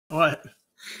What?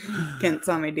 Kent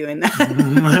saw me doing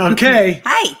that. Okay.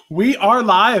 Hi. We are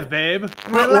live, babe.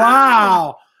 We're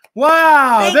Wow.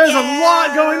 Wow. Thank There's you. a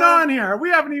lot going on here. We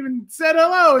haven't even said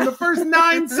hello in the first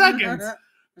 9 seconds.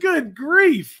 Good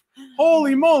grief.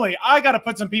 Holy moly. I got to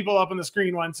put some people up on the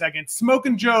screen 1 second.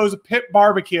 Smoking Joe's Pit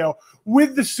Barbecue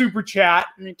with the super chat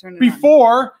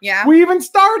before we even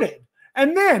started.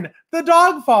 And then the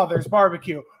Dog Father's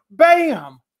Barbecue.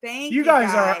 Bam. Thank you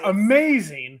guys are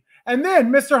amazing. And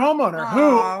then Mr.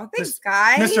 Homeowner, thanks,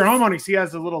 guys. Mr. Homeowner, he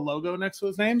has a little logo next to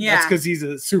his name. Yeah. That's because he's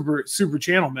a super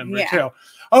channel member too.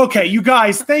 Okay, you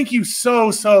guys, thank you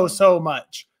so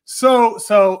much. So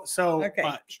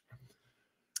much.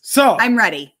 So I'm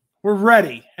ready. We're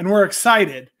ready and we're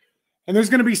excited. And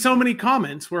there's going to be so many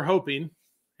comments, we're hoping.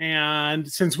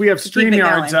 And since we have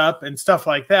StreamYards up and stuff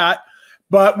like that,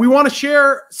 but we want to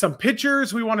share some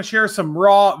pictures. We want to share some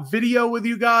raw video with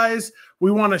you guys. We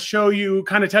want to show you,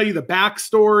 kind of tell you the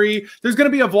backstory. There's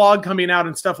going to be a vlog coming out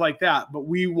and stuff like that. But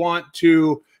we want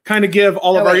to kind of give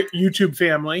all of our YouTube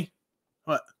family.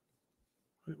 What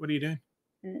are you doing?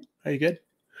 Are you good?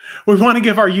 We want to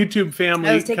give our YouTube family.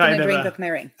 I was taking a drink with my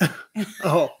ring.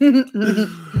 Oh,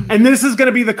 and this is going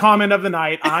to be the comment of the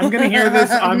night. I'm going to hear this.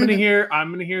 I'm going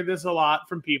to hear this a lot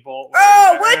from people.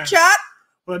 Oh, woodchuck.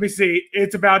 Let me see.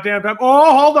 It's about damn time.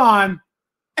 Oh, hold on.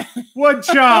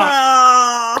 Woodchuck.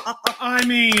 I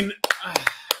mean,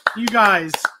 you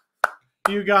guys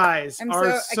I'm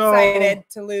are so excited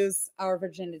to lose our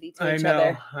virginity to each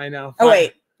other. I know. Oh,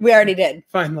 wait. We already did.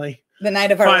 Finally. The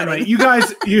night of our wedding. You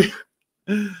guys,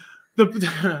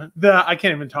 I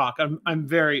can't even talk. I'm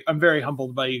very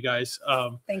humbled by you guys.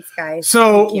 Thanks, guys.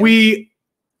 So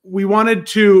we wanted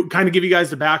to kind of give you guys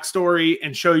the backstory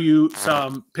and show you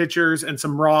some pictures and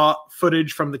some raw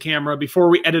footage from the camera before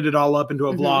we edit it all up into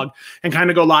a vlog and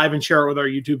kind of go live and share it with our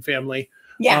YouTube family.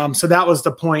 Yeah. So that was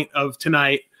the point of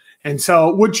tonight. And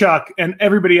so Woodchuck and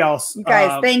everybody else, you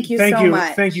guys, thank you so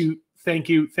much. Thank you. Wow.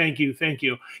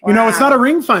 You know, it's not a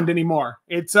ring fund anymore.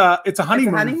 It's a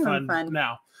honeymoon fund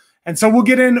now. And so we'll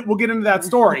get into that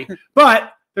story.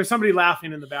 But there's somebody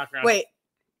laughing in the background. Wait.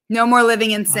 No more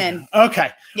living in sin. Okay.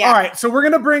 Yeah. All right. So we're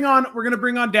gonna bring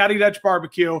on Daddy Dutch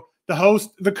Barbecue,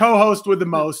 the co-host with the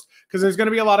most, because there's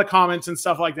gonna be a lot of comments and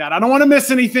stuff like that. I don't want to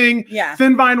miss anything. Yeah.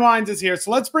 Thin Vine Wines is here.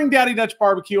 So let's bring Daddy Dutch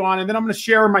Barbecue on, and then I'm gonna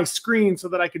share my screen so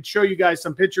that I could show you guys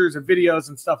some pictures and videos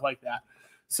and stuff like that.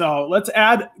 So let's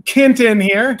add Kent in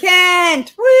here.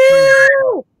 Kent!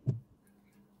 Woo!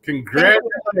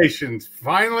 Congratulations.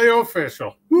 Finally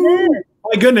official. Woo.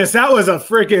 My goodness, that was a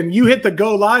freaking, you hit the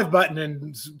go live button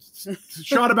and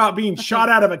shot about being shot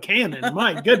out of a cannon.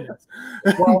 My goodness.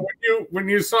 Well, when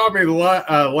you saw me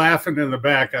laughing in the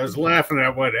back, I was laughing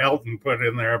at what Elton put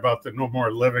in there about the no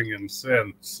more living in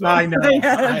sin. So. I know.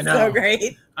 I know. So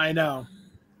great. I know.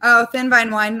 Oh, Thin Vine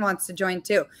Wine wants to join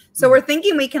too. So we're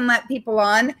thinking we can let people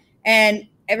on and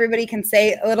everybody can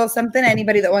say a little something.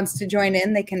 Anybody that wants to join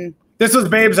in, they can. This was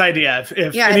Babe's idea.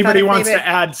 If anybody wants to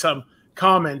add some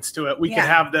comments to it, we could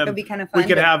have them. Be kind of fun. We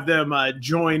could have them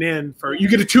join in for. You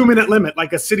get a 2-minute limit,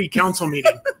 like a city council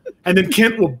meeting, and then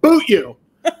Kent will boot you.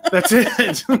 That's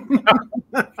it.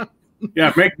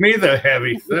 Yeah, make me the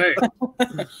heavy thing.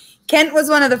 Kent was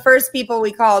one of the first people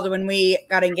we called when we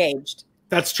got engaged.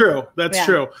 That's true. That's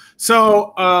true.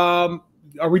 So,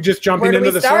 are we just jumping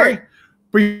into the story?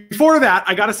 Before that,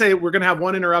 I got to say we're going to have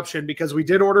one interruption because we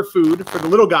did order food for the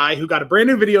little guy who got a brand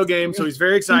new video game. So he's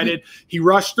very excited. He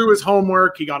rushed through his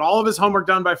homework. He got all of his homework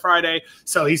done by Friday.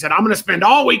 So he said, I'm going to spend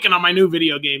all weekend on my new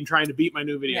video game trying to beat my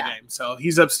new video game. So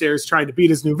he's upstairs trying to beat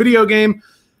his new video game.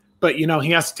 But, you know,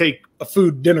 he has to take a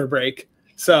food dinner break.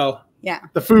 So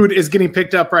the food is getting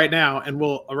picked up right now and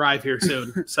will arrive here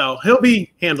soon. So he'll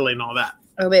be handling all that.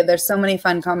 Oh, wait, there's so many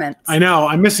fun comments. I know.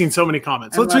 I'm missing so many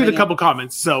comments. Let's read a couple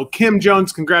comments. So Kim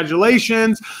Jones,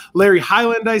 congratulations. Larry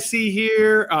Highland, I see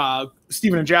here.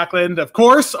 Stephen and Jacqueline, of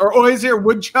course, are always here.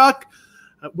 Woodchuck.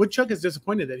 Woodchuck is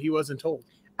disappointed that he wasn't told.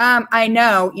 I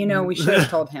know. You know, we should have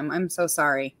told him. I'm so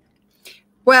sorry.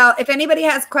 Well, if anybody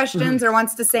has questions or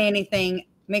wants to say anything,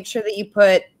 make sure that you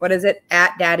put, what is it,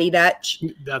 at Daddy Dutch.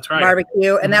 That's right.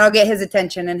 Barbecue, and that'll get his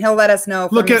attention, and he'll let us know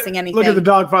if we're missing anything. Look at the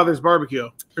Dog Father's Barbecue.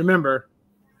 Remember.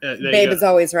 Babe is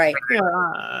always right. You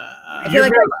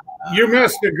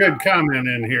missed a good comment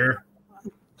in here.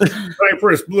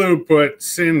 Cypress Blue put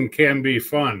sin can be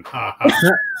fun. Ha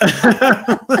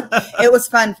ha. It was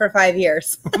fun for 5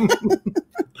 years.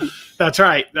 That's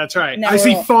right. That's right. Now I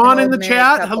see Fawn in the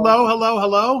chat.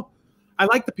 Hello. I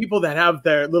like the people that have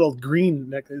their little green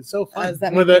neck. It's so fun.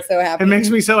 That makes me so happy. It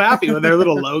makes me so happy with their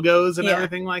little logos and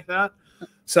everything like that.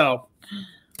 So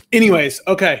anyways,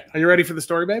 okay. Are you ready for the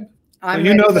story, babe?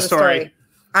 You know the story.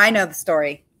 I know the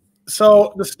story.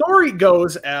 So the story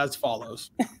goes as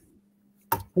follows.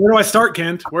 Where do I start,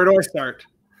 Kent? Where do I start?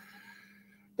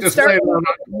 Just put it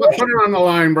on the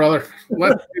line, brother.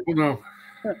 Let people know.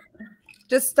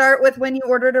 Just start with when you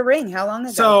ordered a ring. How long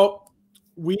ago? So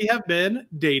we have been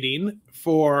dating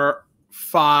for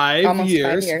 5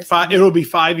 years. 5 years. It'll be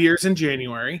 5 years in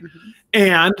January. Mm-hmm.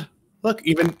 And look,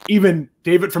 even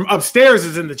David from upstairs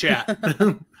is in the chat.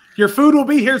 Your food will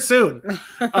be here soon.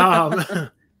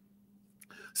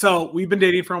 So we've been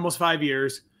dating for almost 5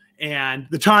 years, and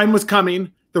the time was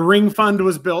coming. The ring fund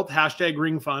was built, hashtag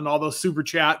ring fund, all those super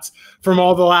chats from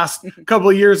all the last couple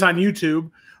of years on YouTube.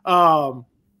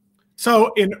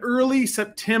 So in early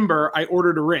September, I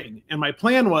ordered a ring, and my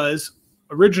plan was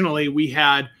originally we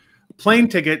had plane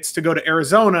tickets to go to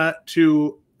Arizona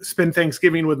to spend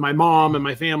Thanksgiving with my mom and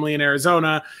my family in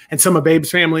Arizona, and some of Babe's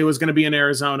family was going to be in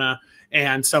Arizona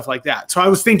and stuff like that. So I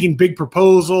was thinking big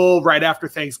proposal right after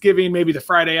Thanksgiving, maybe the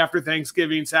Friday after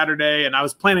Thanksgiving, Saturday, and I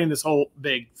was planning this whole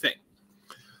big thing.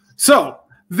 So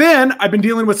then I've been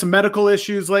dealing with some medical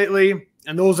issues lately,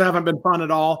 and those haven't been fun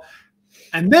at all.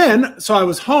 And then, so I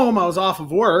was home, I was off of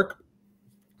work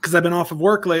because I've been off of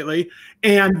work lately,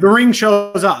 and the ring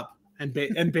shows up, and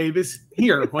Babe is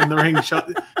here when the ring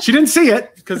shows. She didn't see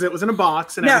it because it was in a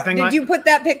box and everything. Did you put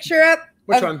that picture up?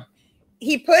 Which one?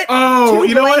 He put. Oh,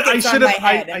 you know what? I should have.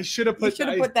 I should have put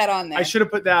that on there. I should have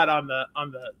put that on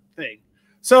the thing.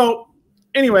 So,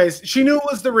 anyways, she knew it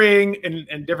was the ring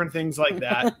and different things like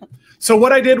that. So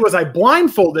what I did was I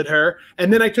blindfolded her,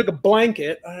 and then I took a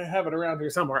blanket. I have it around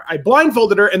here somewhere. I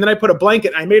blindfolded her, and then I put a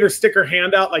blanket. I made her stick her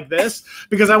hand out like this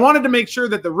because I wanted to make sure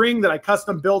that the ring that I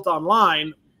custom built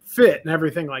online fit and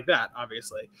everything like that,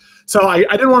 obviously. So I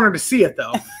didn't want her to see it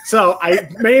though. So I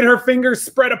made her fingers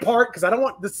spread apart because I don't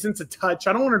want this sense of touch.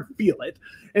 I don't want her to feel it.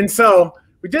 And so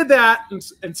we did that.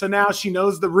 And so now she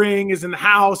knows the ring is in the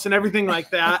house and everything like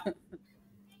that.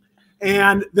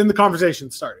 And then the conversation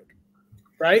started,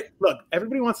 right? Look,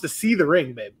 everybody wants to see the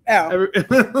ring, babe. Oh.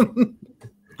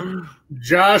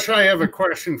 Josh, I have a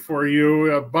question for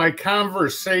you. By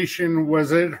conversation,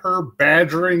 was it her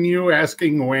badgering you,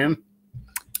 asking when?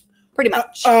 Pretty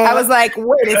much. I was like,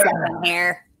 wait a second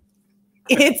here.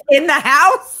 It's in the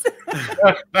house?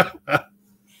 That's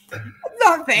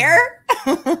not fair.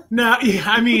 No,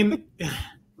 I mean,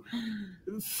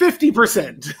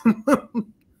 50%.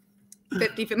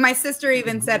 50. My sister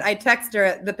even said, I texted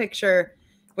her the picture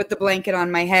with the blanket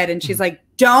on my head, and she's like,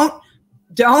 don't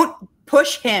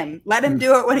push him. Let him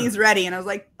do it when he's ready. And I was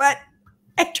like, but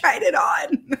I tried it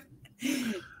on.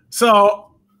 So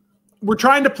we're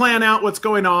trying to plan out what's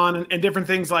going on and different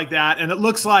things like that. And it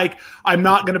looks like I'm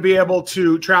not going to be able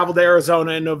to travel to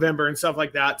Arizona in November and stuff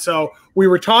like that. So we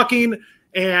were talking,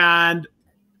 and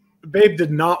Babe did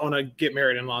not want to get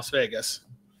married in Las Vegas.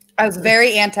 I was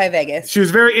very anti-Vegas. She was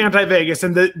very anti-Vegas.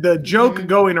 And the joke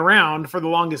going around for the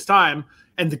longest time,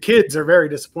 and the kids are very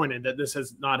disappointed that this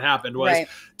has not happened, was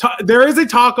there is a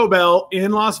Taco Bell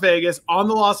in Las Vegas on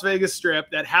the Las Vegas Strip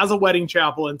that has a wedding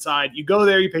chapel inside. You go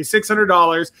there, you pay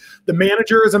 $600. The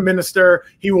manager is a minister.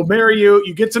 He will marry you.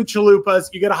 You get some chalupas.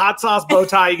 You get a hot sauce bow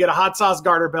tie. You get a hot sauce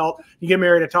garter belt. You get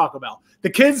married at Taco Bell. The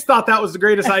kids thought that was the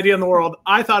greatest idea in the world.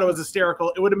 I thought it was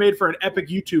hysterical. It would have made for an epic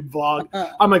YouTube vlog.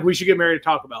 I'm like, we should get married at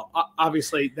Taco Bell.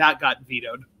 Obviously, that got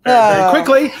vetoed very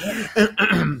quickly.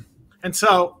 And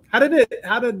so how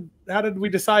did we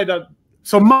decide?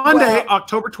 So Monday,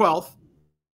 October 12th.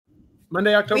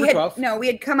 Monday, October 12th. No, we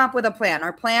had come up with a plan.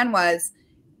 Our plan was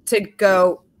to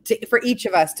go for each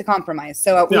of us to compromise.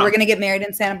 So we were going to get married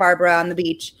in Santa Barbara on the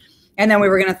beach. And then we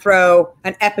were going to throw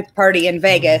an epic party in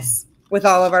Vegas with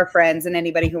all of our friends and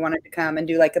anybody who wanted to come and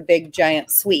do like a big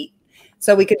giant suite.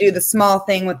 So we could do the small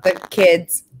thing with the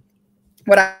kids,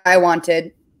 what I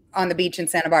wanted on the beach in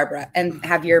Santa Barbara, and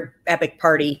have your epic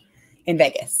party in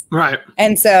Vegas. Right.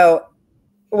 And so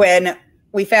when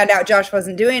we found out Josh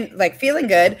wasn't feeling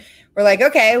good, we're like,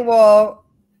 okay, well,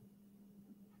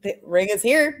 the ring is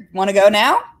here. Want to go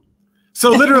now? So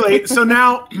literally, so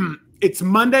now it's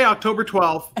Monday, October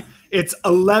 12th. It's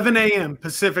 11 a.m.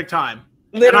 Pacific time.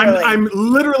 Literally. And I'm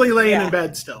literally laying in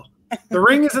bed still. The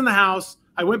ring is in the house.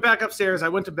 I went back upstairs. I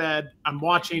went to bed. I'm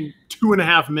watching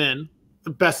 2.5 Men, the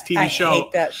best TV show. I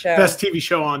hate that show. Best TV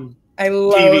show on I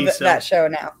love TV, that show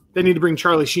now. They need to bring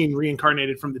Charlie Sheen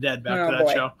reincarnated from the dead back to that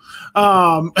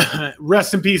show.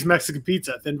 Rest in peace, Mexican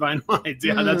pizza, Thin Vine Lines.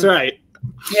 Yeah, that's right.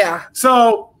 Yeah.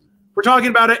 So we're talking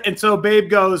about it. And so Babe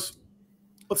goes,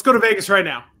 let's go to Vegas right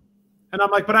now. And I'm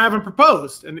like, but I haven't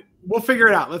proposed. And we'll figure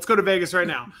it out. Let's go to Vegas right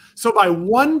now. So by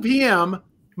 1 p.m.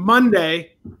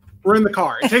 Monday, We're in the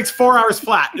car. It takes 4 hours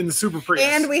flat in the Super Prius.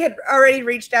 And we had already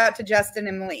reached out to Justin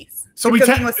and Melise. So we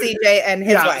Cooking with CJ and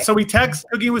his wife. So we text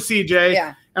Cooking with CJ.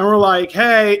 Yeah. And we're like,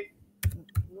 hey,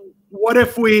 what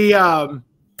if we, you know,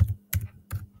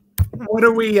 what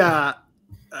if we,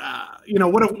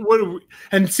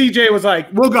 and CJ was like,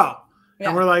 we'll go. Yeah.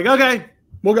 And we're like, okay,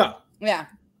 we'll go. Yeah.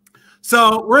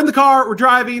 So we're in the car, we're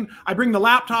driving. I bring the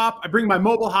laptop, I bring my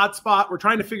mobile hotspot. We're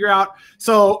trying to figure out.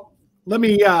 So let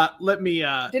me.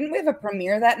 Didn't we have a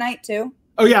premiere that night too?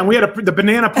 Oh yeah, and we had the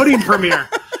banana pudding premiere.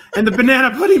 And the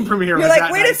banana pudding premiere. You're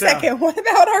like, wait a second, what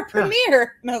about our premiere? Yeah.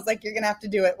 And I was like, you're gonna have to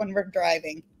do it when we're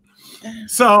driving.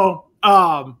 So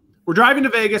we're driving to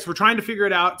Vegas. We're trying to figure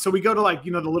it out. So we go to like,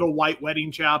 you know, the little white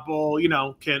wedding chapel, you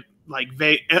know,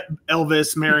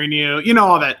 Elvis marrying you, you know,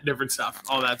 all that different stuff,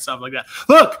 all that stuff like that.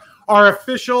 Look, our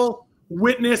official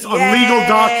witness on legal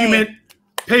document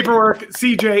paperwork,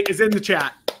 CJ, is in the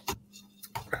chat.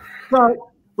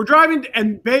 So we're driving,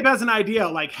 and Babe has an idea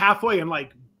like halfway in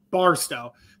like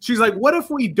Barstow. She's like, what if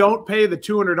we don't pay the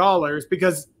 $200?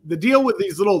 Because the deal with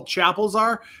these little chapels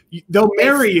are they'll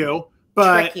marry you,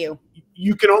 but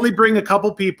you can only bring a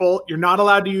couple people. You're not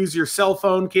allowed to use your cell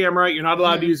phone camera. You're not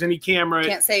allowed to use any camera. You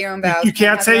can't say your own vows. You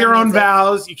can't say your own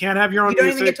vows. You can't have your own music. You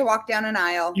don't even get to walk down an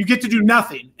aisle. You get to do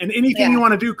nothing. And anything you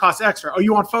want to do costs extra. Oh,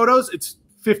 you want photos? It's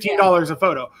 $15 a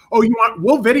photo. Oh,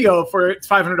 we'll video for it's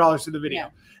 $500 to the video. Yeah.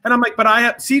 And I'm like, but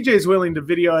CJ's willing to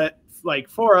video it like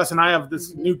for us, and I have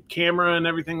this new camera and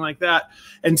everything like that.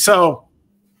 And so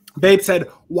Babe said,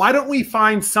 why don't we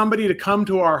find somebody to come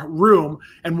to our room,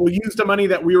 and we'll use the money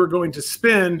that we were going to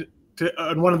spend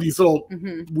on one of these little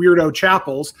weirdo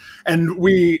chapels. And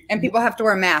people have to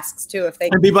wear masks too if they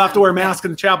and people have to wear masks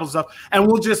in the chapel and stuff. And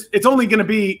it's only going to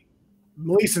be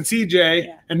Melise and CJ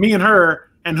and me and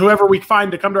her and whoever we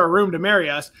find to come to our room to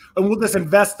marry us. And we'll just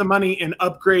invest the money in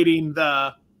upgrading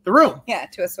the room. Yeah,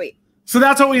 to a suite. So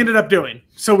that's what we ended up doing.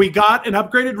 So we got an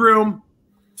upgraded room.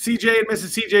 CJ and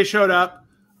Mrs. CJ showed up.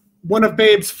 One of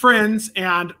Babe's friends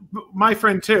and my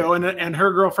friend too, and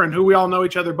her girlfriend, who we all know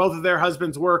each other, both of their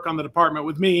husbands work on the department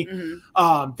with me.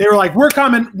 They were like, we're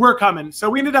coming. So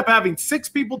we ended up having 6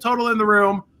 people total in the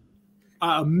room.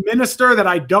 A minister that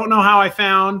I don't know how I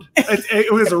found.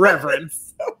 It was a reverend.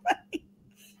 So funny.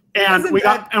 And we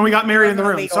got married in the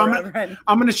room. So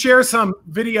I'm going to share some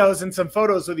videos and some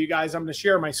photos with you guys. I'm going to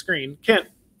share my screen. Kent,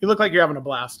 you look like you're having a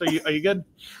blast. Are you good?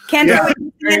 Kent, are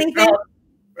we doing anything?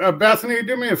 Bethany,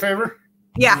 do me a favor.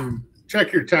 Yeah.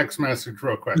 Check your text message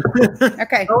real quick.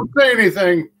 Okay. Don't say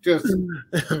anything. Just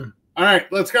all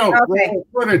right. Let's go. Okay. Roll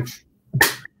footage.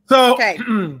 So,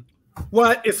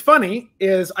 what is funny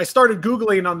is I started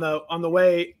Googling on the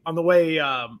way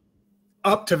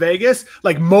up to Vegas,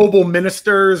 like mobile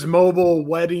ministers, mobile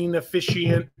wedding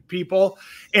officiant people,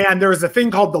 and there was a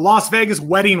thing called the Las Vegas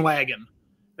Wedding Wagon.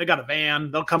 They got a van.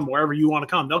 They'll come wherever you want to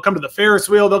come. They'll come to the Ferris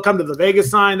wheel. They'll come to the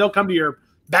Vegas sign. They'll come to your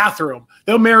bathroom.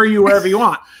 They'll marry you wherever you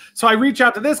want. So I reach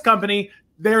out to this company.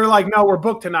 They're like, no, we're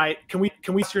booked tonight. Can we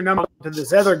see your number to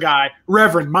this other guy,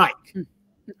 Reverend Mike?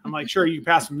 I'm like, sure, you can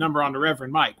pass some number on to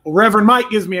Reverend Mike. Well, Reverend Mike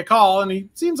gives me a call, and he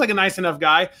seems like a nice enough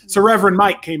guy. So Reverend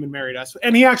Mike came and married us,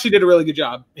 and he actually did a really good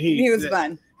job. He was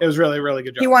fun. It was really, really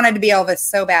good job. He wanted to be Elvis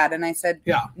so bad, and I said,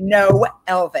 no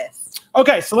Elvis.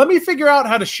 Okay, so let me figure out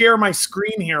how to share my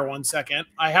screen here 1 second.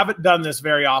 I haven't done this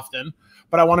very often,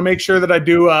 but I want to make sure that I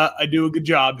do a good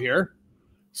job here.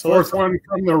 So fourth one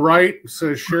from the right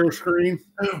says share screen.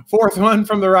 Fourth one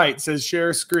from the right says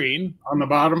share screen. On the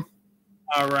bottom.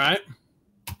 All right.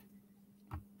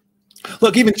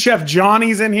 Look, even Chef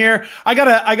Johnny's in here. I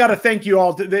gotta thank you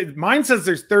all. Mine says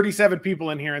there's 37 people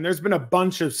in here, and there's been a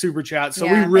bunch of super chats. So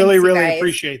we really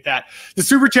appreciate that. The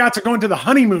super chats are going to the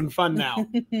honeymoon fund now.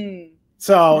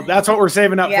 So that's what we're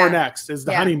saving up for next is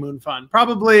the honeymoon fund.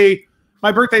 Probably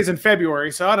my birthday's in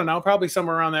February, so I don't know, probably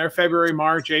somewhere around there. February,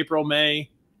 March, April, May,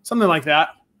 something like that.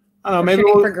 I don't know. Maybe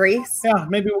we'll for Greece. Yeah,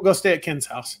 maybe we'll go stay at Ken's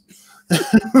house.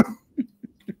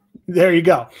 There you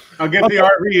go. I'll get the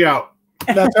RV out.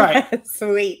 That's right.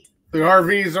 Sweet. The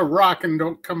RV's a rockin',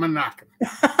 don't come a knocking.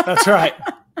 That's right.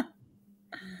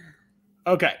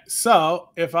 Okay, so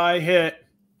if I hit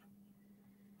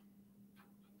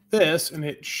this and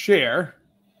hit share,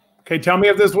 okay, tell me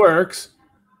if this works.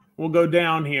 We'll go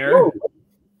down here.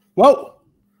 Whoa.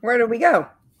 Where do we go?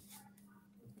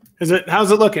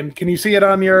 How's it looking? Can you see it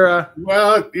on your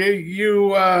Well,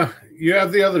 you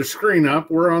have the other screen up.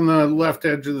 We're on the left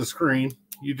edge of the screen.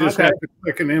 You just have to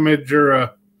click an image or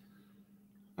a.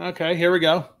 Okay, here we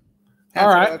go. That's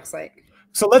what it looks like.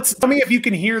 So tell me if you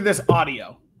can hear this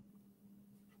audio.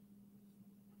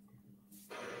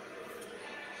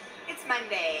 It's my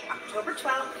Monday, October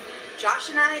 12th, Josh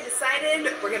and I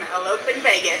decided we're going to elope in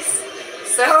Vegas.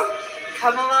 So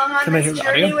come along on this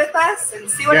journey with us and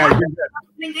see what happens. I'm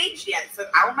not engaged yet, so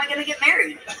how am I going to get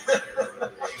married?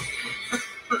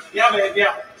 Yeah, man,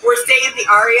 yeah. We're staying at the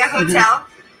Aria Hotel.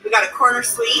 We got a corner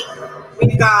suite.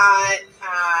 We've got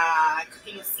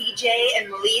CJ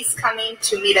and Melise coming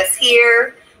to meet us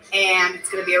here, and it's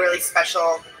going to be a really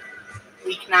special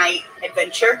weeknight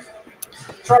adventure.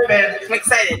 Try, man. I'm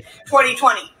excited.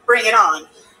 2020, bring it on.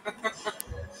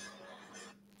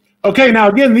 Okay, now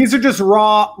again, these are just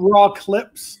raw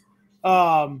clips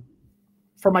from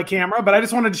my camera, but I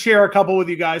just wanted to share a couple with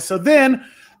you guys. So then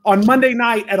on Monday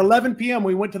night at 11 p.m.,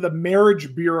 we went to the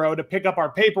Marriage Bureau to pick up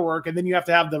our paperwork, and then you have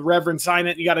to have the Reverend sign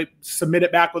it. You got to submit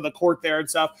it back with the court there and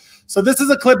stuff. So this is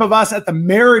a clip of us at the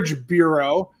Marriage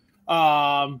Bureau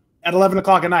at 11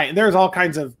 o'clock at night. And there's all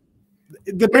kinds of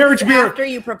the Marriage Bureau. After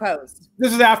you proposed.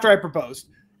 This is after I proposed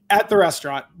at the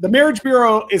restaurant. The Marriage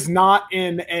Bureau is not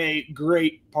in a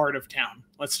great part of town.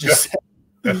 Let's just say.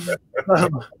 Okay,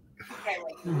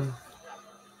 wait.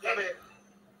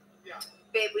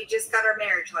 Babe, we just got our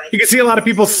marriage license. You can see a lot of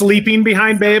people sleeping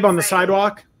behind Babe on the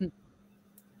sidewalk.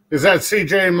 Is that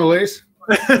CJ and Melise?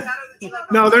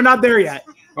 No, they're not there yet.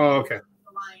 Oh, okay.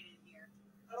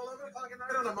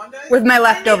 With my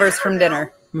leftovers from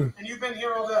dinner. And you've been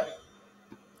here all day.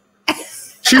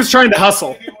 She was trying to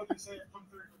hustle.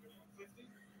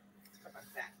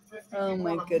 Oh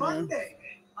my goodness. On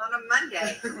a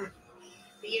Monday.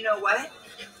 But you know what?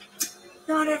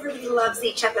 Not everybody loves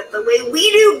each other the way we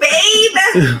do,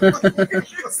 babe.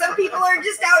 Some people are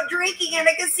just out drinking at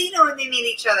a casino and they meet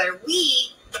each other.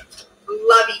 We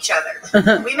love each other.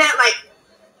 We met like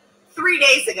 3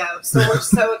 days ago, so we're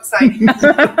so excited. We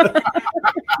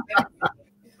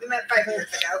met 5 years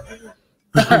ago.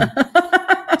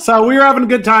 So we were having a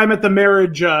good time at the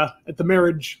marriage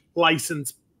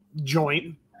license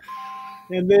joint.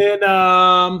 And then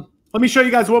let me show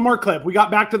you guys one more clip. We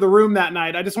got back to the room that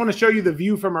night. I just want to show you the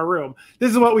view from our room.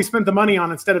 This is what we spent the money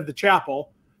on instead of the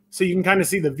chapel, so you can kind of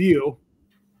see the view.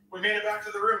 We made it back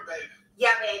to the room, babe.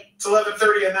 Yeah, babe. It's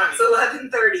 11:30 at night. It's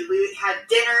 11:30. We had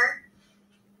dinner.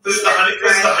 This is the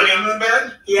honeymoon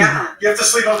bed? Yeah. You have to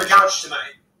sleep on the couch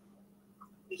tonight.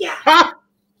 Yeah.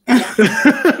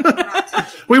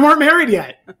 We weren't married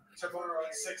yet. Tomorrow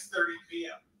at 6:30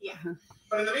 p.m. Yeah.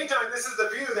 But in the meantime, this is the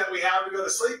view that we have to go to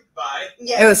sleep by.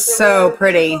 Yeah, it was so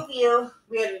pretty.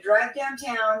 We had to drive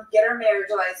downtown, get our marriage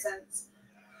license.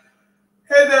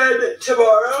 And then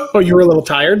tomorrow. Oh, you were a little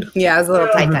tired? Yeah, I was a little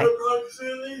tight.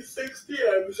 Approximately 6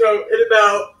 p.m. So in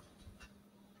about.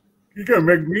 You gotta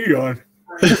make me yawn.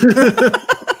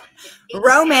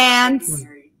 Romance.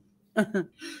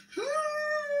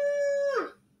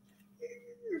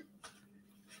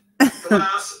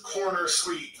 Glass corner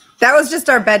suite. That was just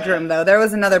our bedroom, though. There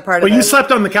was another part of it. Well, you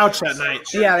slept on the couch that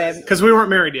night. Yeah, babe. Because we weren't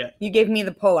married yet. You gave me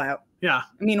the pull-out. Yeah.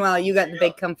 Meanwhile, you got the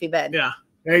big comfy bed. Yeah.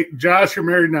 Hey, Josh, you're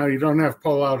married now. You don't have to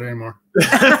pull out anymore.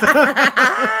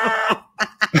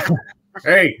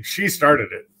 Hey, she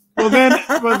started it. Well, then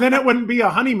it wouldn't be a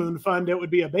honeymoon fund. It would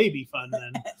be a baby fund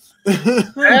then.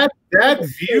 That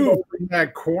view from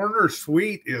that corner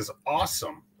suite is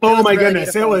awesome. Oh my really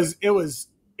goodness. beautiful.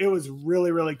 It was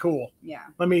really, really cool. Yeah.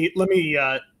 Let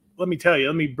me tell you,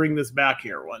 let me bring this back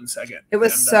here 1 second. It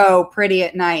was so pretty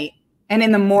at night. And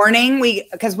in the morning,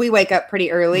 because we wake up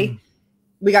pretty early,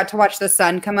 we got to watch the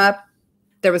sun come up.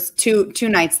 There was two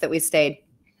nights that we stayed.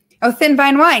 Oh, Thin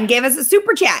Vine Wine gave us a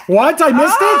super chat. What? I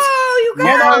missed it? Oh, you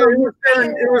Yeah, guys.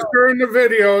 it was during the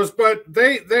videos, but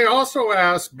they also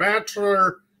asked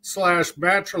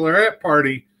bachelor/bachelorette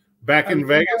party back in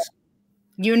Vegas.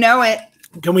 You know it.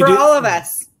 Can we For do all of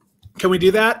us. Can we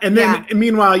do that? And then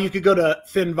meanwhile, you could go to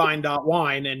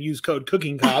thinvine.wine and use code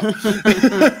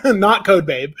CookingCop, not code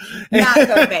babe. Not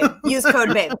code babe. Use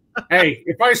code babe. Hey,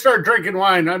 if I start drinking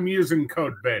wine, I'm using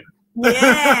code babe.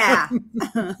 Yeah.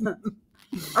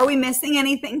 Are we missing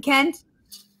anything, Kent?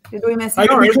 Did we miss I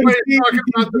anything? know, Everybody's talking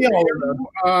about the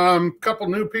video. Couple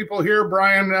new people here.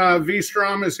 Brian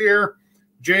V-Strom is here.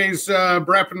 Jay's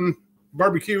Breppin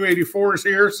Barbecue 84 is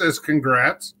here. Says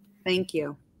congrats. Thank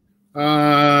you.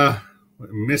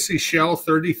 Missy Shell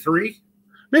 33.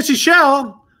 Missy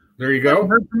Shell. There you go.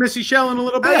 Heard from Missy Shell in a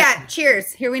little bit. Oh, yeah.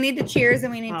 Cheers. Here we need to cheers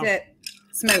and we need to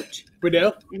smooch. We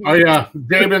do? Oh yeah,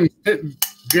 Jabin's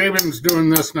doing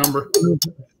this number.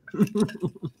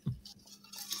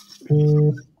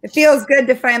 It feels good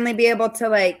to finally be able to,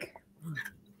 like,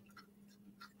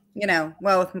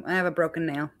 well, I have a broken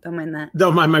nail. Don't mind that.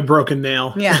 Don't mind my broken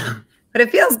nail. Yeah. But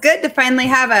it feels good to finally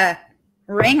have a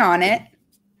ring on it.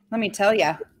 Let me tell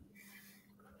you.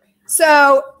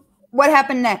 So what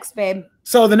happened next, babe?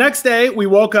 So the next day we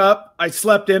woke up. I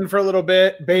slept in for a little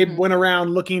bit. Babe went around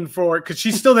looking for, because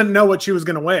she still didn't know what she was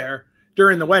going to wear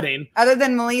during the wedding. Other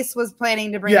than Melise was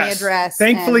planning to bring me a dress.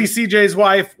 Thankfully, CJ's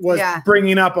wife was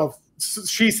bringing up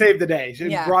she saved the day. She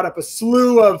brought up a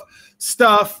slew of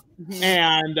stuff,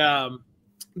 and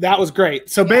that was great.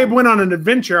 So Babe went on an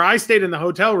adventure. I stayed in the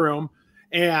hotel room,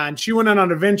 and she went on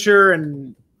an adventure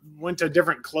and went to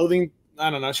different clothing. I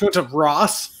don't know. She went to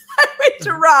Ross. I went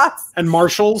to Ross. And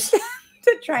Marshall's.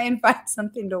 To try and find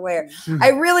something to wear. I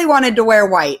really wanted to wear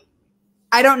white.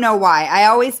 I don't know why. I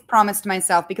always promised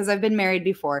myself, because I've been married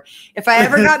before, if I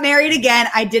ever got married again,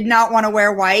 I did not want to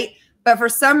wear white. But for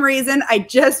some reason, I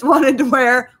just wanted to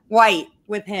wear white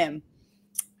with him.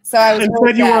 So I was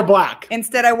instead you wore black.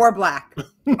 Instead, I wore black.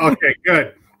 Okay,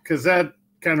 good. Because that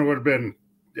kind of would have been,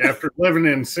 after living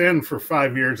in sin for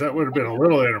 5 years, that would have been a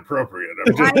little inappropriate.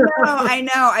 I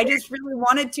know. I just really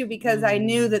wanted to, because I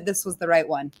knew that this was the right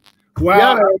one.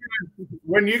 Well,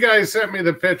 when you guys sent me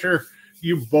the picture,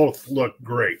 you both look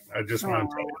great. I just want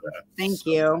to tell you that. Thank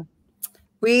you.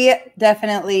 We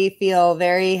definitely feel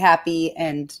very happy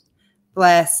and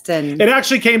blessed, and it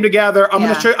actually came together. I'm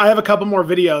going to show you, I have a couple more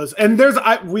videos, and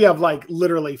we have like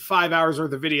literally 5 hours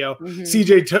worth of video.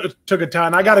 CJ took a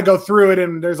ton. I got to go through it,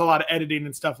 and there's a lot of editing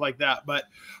and stuff like that. But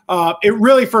it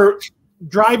really, for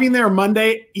driving there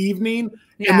Monday evening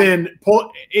and then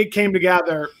it came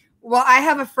together. Well, I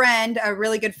have a friend, a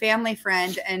really good family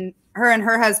friend, and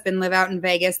her husband live out in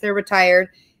Vegas. They're retired.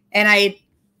 And I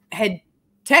had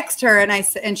texted her,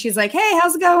 and she's like, hey,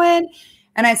 how's it going?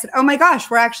 And I said, oh my gosh,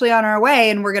 we're actually on our way,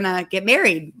 and we're going to get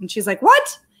married. And she's like,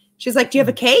 what? She's like, do you have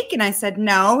a cake? And I said,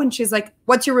 no. And she's like,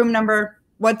 what's your room number?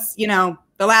 What's, the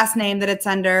last name that it's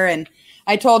under? And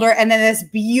I told her, and then this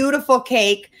beautiful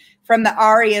cake from the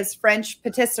Aria's French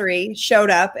Patisserie showed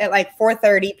up at like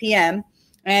 4:30 p.m.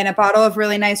 and a bottle of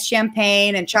really nice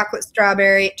champagne and chocolate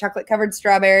covered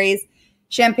strawberries,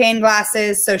 champagne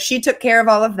glasses. So she took care of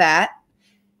all of that.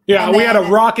 Yeah, we had a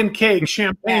rockin' cake,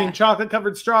 champagne, chocolate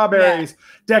covered strawberries,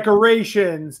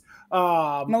 decorations.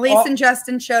 Melise and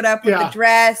Justin showed up with the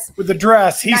dress. With the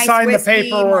dress. He signed the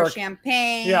paperwork. More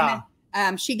champagne. Yeah.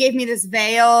 She gave me this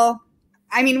veil.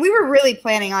 I mean, we were really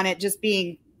planning on it just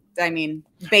being,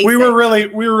 basic. We were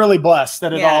really blessed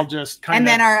that it all just kind of. And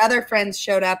then our other friends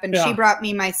showed up, and she brought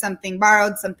me my something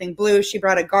borrowed, something blue. She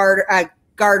brought a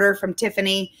garter from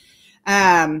Tiffany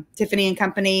and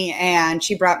Company, and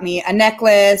she brought me a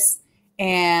necklace.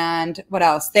 And what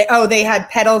else? They had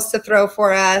petals to throw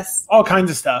for us. All kinds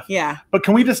of stuff. Yeah. But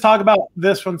can we just talk about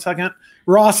this 1 second?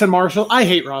 Ross and Marshall. I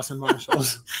hate Ross and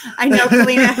Marshall's. I know,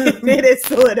 Kalina. It is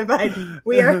solidified.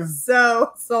 We are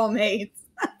so soulmates.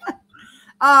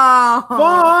 Oh,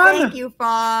 Fawn. Thank you,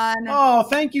 Fawn. Oh,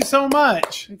 thank you so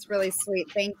much. It's really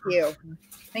sweet. Thank you.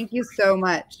 Thank you so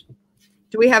much.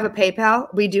 Do we have a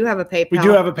PayPal? We do have a PayPal. We do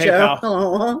have a PayPal.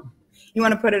 Joe. You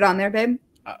want to put it on there, babe?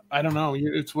 I don't know.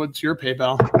 What's your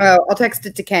PayPal? Oh, I'll text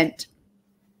it to Kent.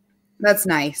 That's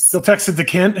nice. You'll text it to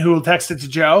Kent, who will text it to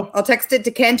Joe? I'll text it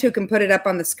to Kent, who can put it up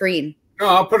on the screen. No,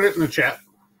 I'll put it in the chat.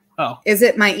 Oh. Is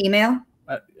it my email?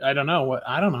 I don't know.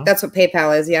 I don't know. That's what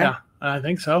PayPal is, yeah? Yeah, I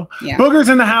think so. Yeah. Booger's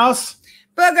in the house.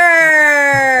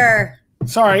 Booger!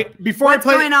 Sorry. What's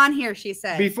going on here, she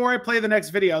said. Before I play the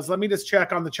next videos, let me just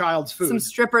check on the child's food. Some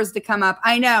strippers to come up.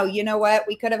 I know. You know what?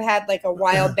 We could have had like a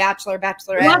wild bachelorette.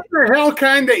 What the hell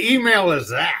kind of email is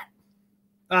that?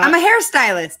 I'm a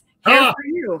hairstylist. Hair for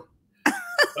you.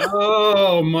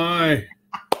 Oh, my.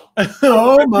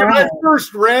 Oh, my. When I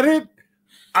first read it,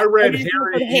 I read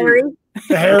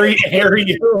Harry.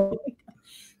 Harry.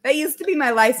 That used to be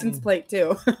my license plate,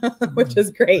 too, which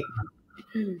is great.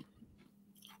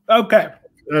 Okay.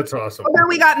 That's awesome. Booger,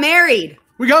 we got married.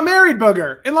 We got married,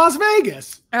 Booger, in Las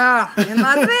Vegas. Oh, in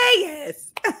Las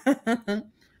Vegas.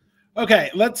 Okay,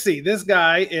 let's see. This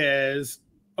guy is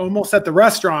almost at the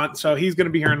restaurant, so he's going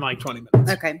to be here in like 20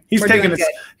 minutes. Okay. He's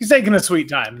taking a sweet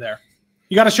time there.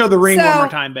 You got to show the ring one more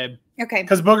time, babe. Okay.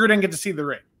 Because Booger didn't get to see the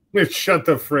ring. Shut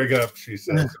the frig up, she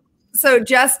says. So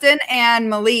Justin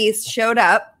and Melise showed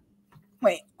up.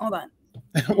 Wait, hold on.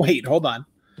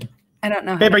 I don't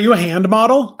know. Babe, are you a hand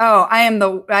model? Oh, I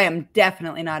am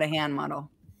definitely not a hand model.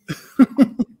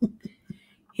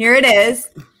 Here it is.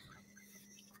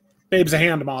 Babe's a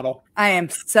hand model. I am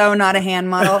so not a hand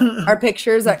model. Our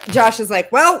pictures are, Josh is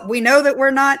like, well, we know that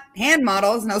we're not hand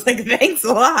models. And I was like, thanks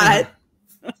a lot.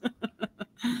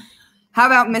 How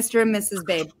about Mr. and Mrs.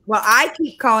 Babe? Well, I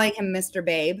keep calling him Mr.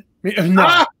 Babe.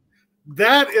 No.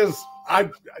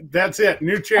 That's it.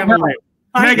 New channel name.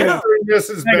 Negative.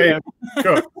 Mrs. Babe.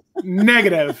 Go.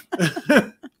 Negative.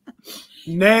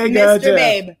 Mr.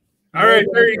 Babe. All right,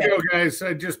 there you go, guys.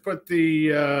 I just put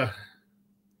the.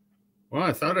 Well,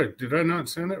 I thought did I not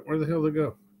send it? Where the hell did it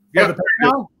go? Yeah,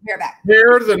 you're back.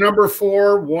 Here, the number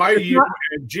 4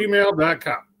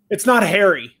 yu@gmail.com. It's not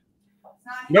Harry.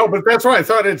 No, but that's what I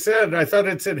thought it said. I thought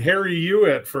it said Harry U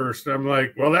at first. I'm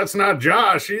like, well, that's not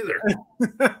Josh either. He's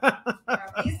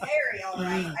Harry, all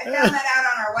right. I found that out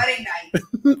on our wedding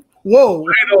night. Whoa!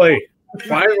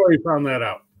 Finally found that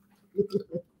out.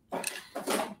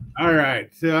 All right,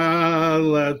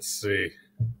 let's see.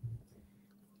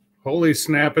 Holy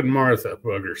snapping Martha,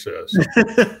 Booger says.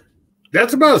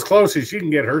 That's about as close as you can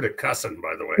get her to cussing,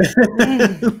 by the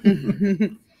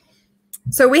way.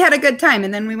 So we had a good time,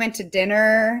 and then we went to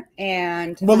dinner.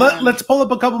 And well, let's pull up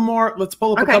a couple more. Let's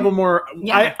pull up a couple more.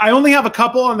 Yeah. I only have a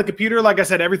couple on the computer. Like I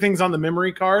said, everything's on the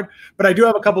memory card, but I do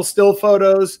have a couple still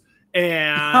photos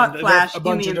and flash, a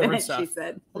bunch of different stuff. She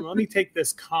said. Well, let me take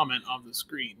this comment on the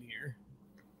screen here,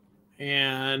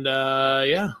 and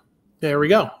yeah. There we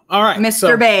go. All right.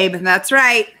 Mr. Babe. That's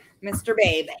right. Mr.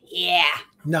 Babe. Yeah.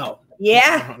 No.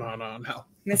 Yeah. No.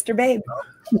 Mr. Babe.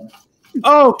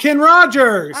 Oh, Ken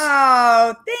Rogers.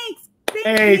 Oh, thanks.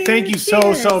 Thank you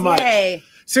so much. Yay.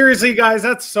 Seriously, guys,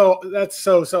 that's so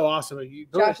awesome.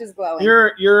 Josh is glowing.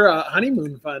 Your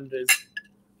honeymoon fund is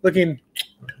looking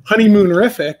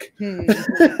honeymoon-rific.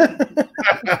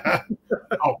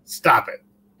 Oh, stop it.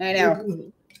 I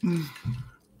know.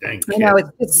 Dang. I know,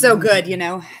 it's so good, you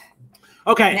know.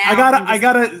 Okay, now I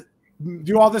gotta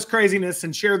do all this craziness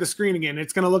and share the screen again.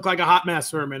 It's gonna look like a hot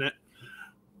mess for a minute.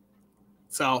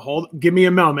 So give me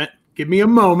a moment. Give me a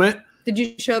moment. Did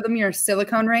you show them your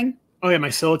silicone ring? Oh yeah, my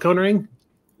silicone ring.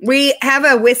 We have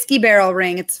a whiskey barrel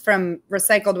ring. It's from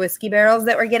recycled whiskey barrels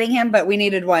that we're getting him, but we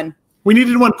needed one. We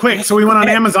needed one quick, so we went on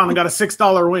Amazon and got a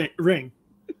 $6 ring.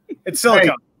 It's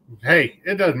silicone. Hey,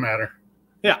 it doesn't matter.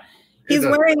 Yeah. He's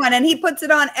wearing one, and he puts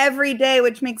it on every day,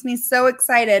 which makes me so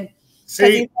excited.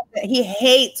 See, he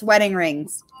hates wedding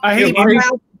rings. I hate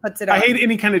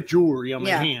any kind of jewelry on my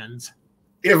hands.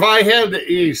 If I had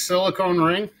a silicone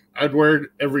ring, I'd wear it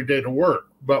every day to work.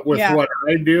 But with what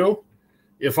I do,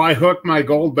 if I hook my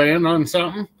gold band on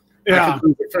something, I can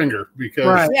lose a finger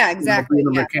because exactly. I'm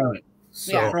a mechanic.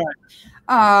 So.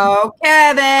 Oh,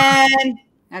 Kevin.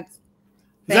 Is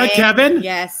that Kevin?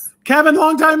 Yes. Kevin,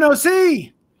 long time no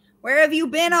see. Where have you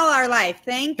been all our life?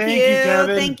 Thank you,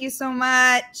 Kevin. Thank you so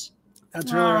much.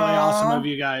 That's really awesome of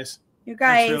you guys. You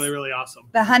guys. That's really awesome.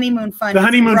 The honeymoon fund. The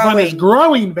honeymoon fund is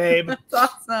growing, babe. That's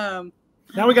awesome.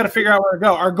 Now we got to figure out where to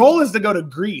go. Our goal is to go to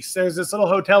Greece. There's this little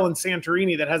hotel in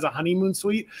Santorini that has a honeymoon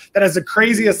suite that has the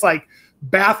craziest like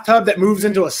bathtub that moves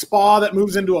into a spa that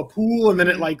moves into a pool, and then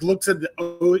it like looks at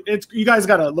you guys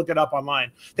got to look it up online.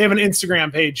 They have an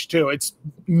Instagram page too. It's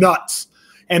nuts.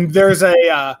 And there's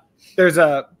a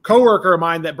coworker of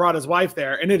mine that brought his wife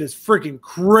there, and it is freaking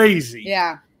crazy.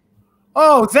 Yeah.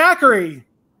 Oh, Zachary.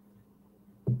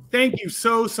 Thank you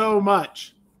so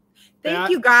much. Thank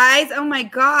you guys. Oh my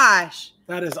gosh.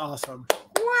 That is awesome.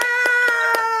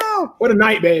 Wow. What a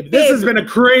night, babe. This has been a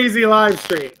crazy live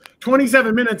stream.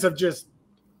 27 minutes of just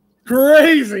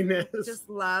craziness. Just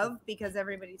love because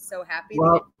everybody's so happy.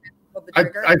 Well,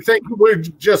 I think we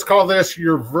just call this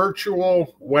your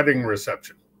virtual wedding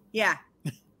reception. Yeah.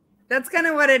 That's kind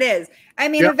of what it is. I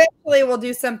mean, eventually we'll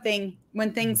do something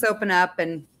when things open up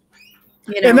and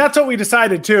and that's what we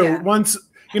decided too. Yeah. Once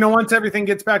everything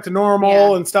gets back to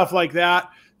normal and stuff like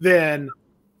that, then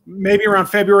maybe around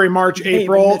February, March,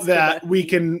 April that we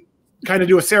can kind of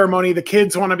do a ceremony. The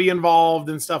kids want to be involved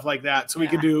and stuff like that. So we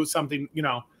could do something,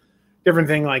 different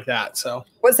thing like that. So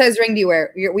what size ring do you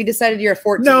wear? We decided you're a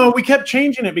 14. No, we kept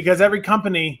changing it because every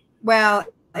company. Well,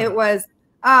 it was,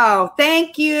 oh,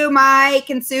 thank you, Mike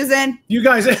and Susan. You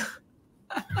guys.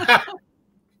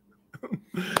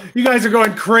 You guys are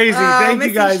going crazy. Thank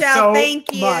you guys so much.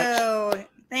 Thank you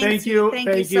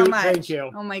so much. Thank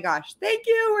you. Oh my gosh. Thank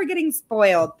you. We're getting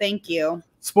spoiled. Thank you.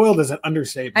 Spoiled is an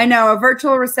understatement. I know. A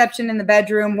virtual reception in the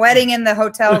bedroom, wedding in the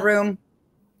hotel room.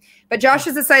 But Josh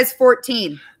is a size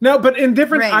 14. No, but in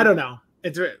different, I don't know.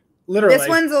 It's literally. This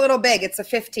one's a little big. It's a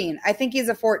 15. I think he's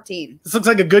a 14. This looks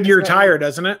like a Goodyear tire,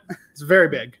 doesn't it? It's very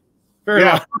big. Very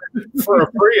long. For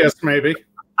a Prius, maybe.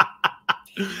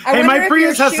 Hey, my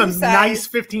Prius has some nice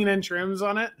 15-inch rims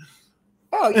on it.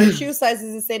 Oh, your shoe size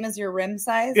is the same as your rim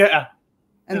size? Yeah.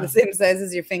 And the same size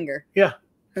as your finger. Yeah.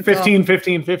 15,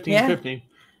 15, 15, 15.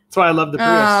 That's why I love the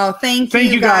Prius. Oh, thank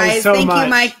you guys so much. Thank you,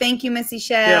 Mike. Thank you, Missy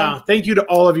Shell. Yeah. Thank you to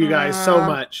all of you guys so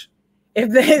much.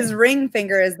 If his ring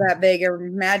finger is that big,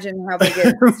 imagine how big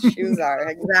his shoes are.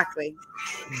 Exactly.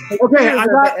 Okay,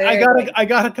 I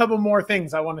got a couple more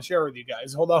things I want to share with you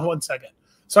guys. Hold on one second.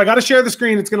 So I got to share the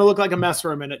screen. It's going to look like a mess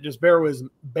for a minute. Just bear with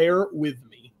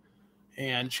me.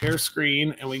 and share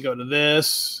screen, and we go to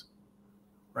this,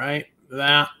 right?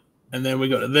 That, and then we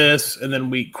go to this, and then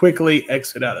we quickly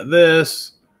exit out of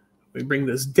this. We bring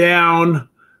this down.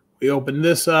 We open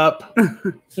this up.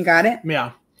 You got it?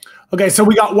 Yeah. Okay, so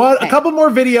we got a couple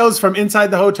more videos from inside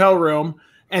the hotel room,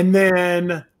 and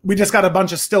then we just got a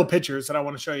bunch of still pictures that I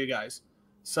want to show you guys.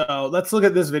 So let's look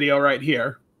at this video right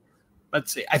here.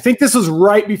 Let's see. I think this was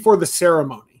right before the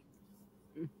ceremony.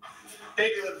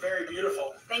 Baby, you look very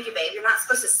beautiful. Thank you, babe. You're not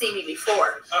supposed to see me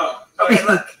before. Oh. Okay,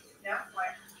 look.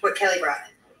 What Kelly brought.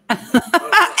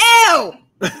 Ew!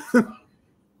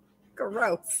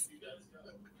 Gross.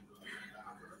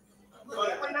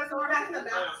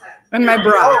 And my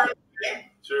bra.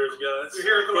 Cheers, guys. We're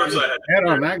here at the wedding. Head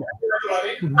on that guy.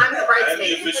 I'm the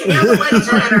bridesmaid. I'm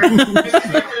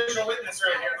the official witness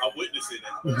right here. I'm witnessing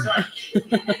it. Sorry.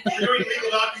 We're doing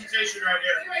legal documentation right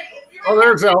here. Oh,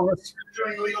 there's Elvis. We're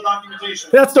doing legal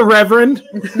documentation. That's the Reverend.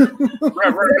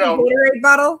 Reverend Elvis. Gatorade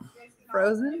bottle?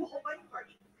 Frozen? No,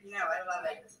 I love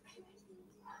it.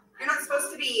 You're not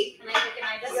supposed to be. You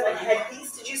have a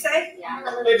headpiece, did you say? Yeah.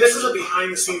 Hey, this is a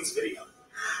behind-the-scenes video.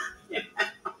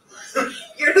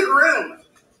 You're the groom.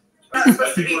 Not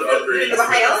supposed to be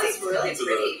it's really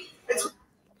pretty.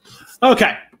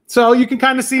 Okay, so you can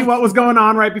kind of see what was going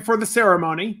on right before the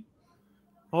ceremony.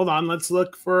 Hold on, let's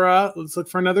look for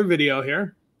another video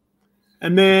here,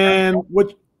 and then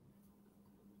what?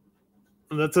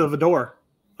 That's of a door.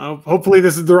 Hopefully,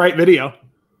 this is the right video.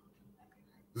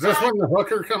 Is this when the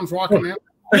hooker comes walking in?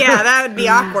 Yeah, that would be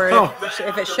awkward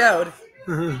if it showed.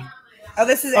 Oh,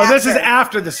 this is. This is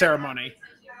after the ceremony.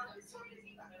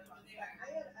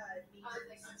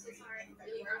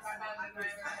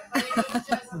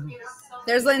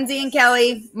 There's Lindsay and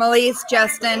Kelly, Melise,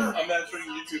 Justin. I'm answering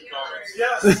YouTube comments.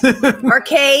 Yes. Our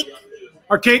cake.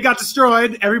 Our cake got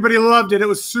destroyed. Everybody loved it. It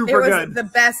was super good. It was the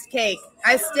best cake.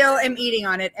 I still am eating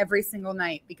on it every single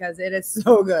night because it is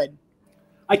so good.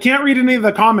 I can't read any of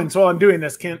the comments while I'm doing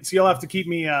this, Kent, so you'll have to keep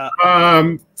me...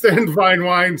 Thin Vine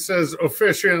Wine says,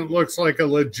 officiant looks like a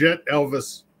legit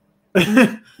Elvis.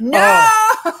 No!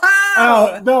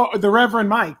 No, the Reverend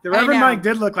Mike. The Reverend Mike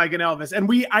did look like an Elvis. And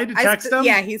I had to text him.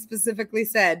 Yeah, he specifically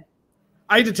said.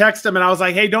 I had to text him, and I was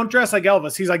like, hey, don't dress like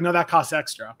Elvis. He's like, no, that costs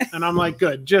extra. And I'm like,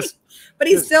 good. But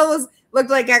he still looked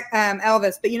like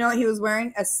Elvis. But you know what he was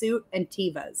wearing? A suit and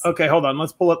Tevas. Okay, hold on.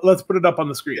 Let's put it up on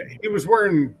the screen. He was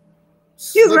wearing...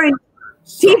 He was wearing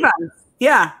Tevas.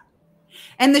 Yeah.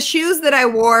 And the shoes that I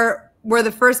wore were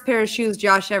the first pair of shoes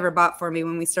Josh ever bought for me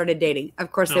when we started dating.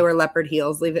 Of course, they were leopard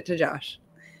heels. Leave it to Josh.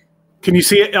 Can you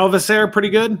see it, Elvis there? Pretty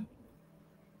good?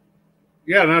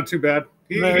 Yeah, not too bad.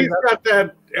 He's got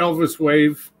that Elvis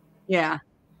wave. Yeah.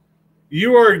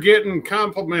 You are getting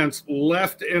compliments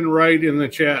left and right in the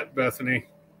chat, Bethany.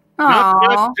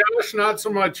 Not Josh, not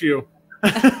so much you.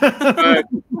 But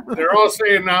they're all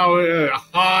saying now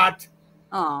hot.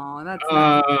 Oh, that's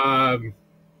nice.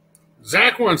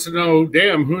 Zach wants to know,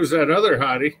 damn, who's that other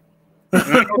hottie? And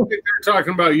I don't think they're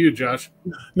talking about you, Josh.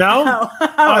 No? Oh,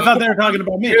 I thought they were talking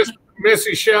about me.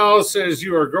 Missy Shell says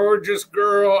you are gorgeous,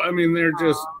 girl. I mean, they're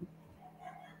just...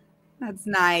 That's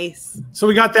nice. So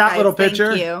we got that little picture.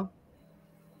 Thank you.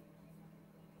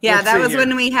 Yeah, that was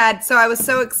when we had... So I was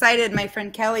so excited. My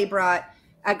friend Kelly brought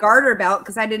a garter belt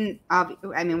because we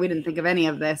didn't think of any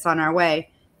of this on our way.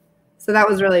 So that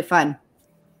was really fun.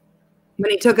 When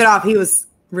he took it off, he was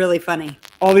really funny.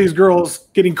 All these girls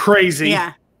getting crazy.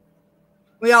 Yeah.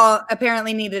 We all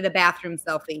apparently needed a bathroom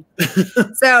selfie.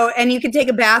 And you could take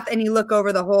a bath and you look over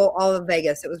all of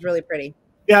Vegas. It was really pretty.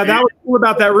 Yeah, that was cool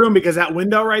about that room because that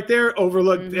window right there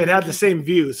overlooked, it had the same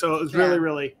view. So it was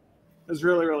really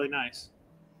nice.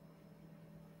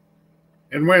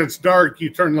 And when it's dark, you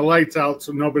turn the lights out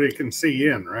so nobody can see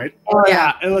in, right? Oh,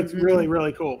 yeah. It looks really,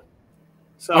 really cool.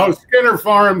 So Skinner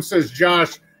Farm says,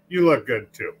 Josh, you look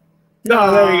good too.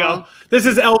 No, there you go. This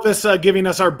is Elvis giving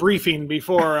us our briefing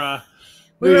before...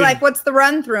 we were like, what's the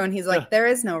run through? And he's like, there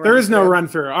is no run through. There is no run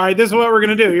through. All right, this is what we're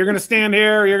going to do. You're going to stand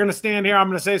here. You're going to stand here. I'm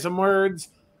going to say some words.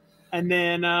 And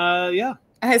then, yeah.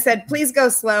 I said, please go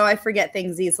slow. I forget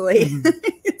things easily.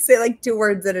 Say like 2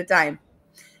 words at a time.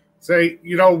 Say,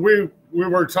 we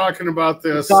were talking about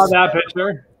this. Saw that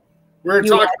picture. We were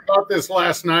talking about this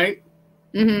last night.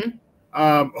 Mm-hmm.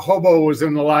 Hobo was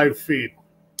in the live feed.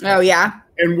 Oh, yeah?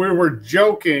 And we were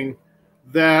joking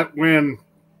that when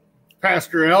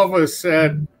Pastor Elvis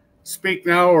said, speak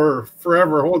now or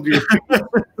forever hold your peace,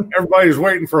 everybody's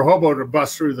waiting for Hobo to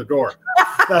bust through the door.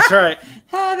 That's right.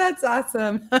 Oh, that's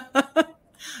awesome.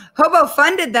 Hobo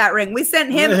funded that ring. We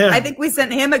sent him, I think we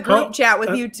sent him a group chat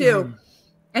with you too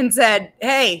and said,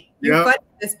 hey, you funded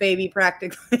this baby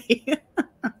practically.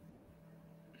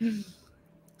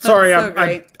 Sorry,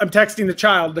 I'm texting the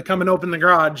child to come and open the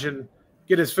garage and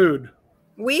get his food.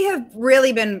 We have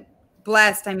really been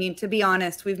blessed. I mean, to be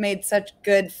honest, we've made such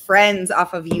good friends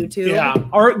off of YouTube. Yeah,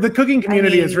 the cooking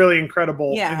community is really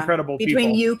incredible. Yeah, incredible between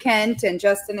people. you, Kent, and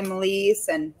Justin and Melise,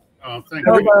 and thank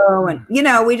you.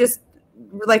 And we just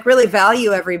like really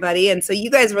value everybody. And so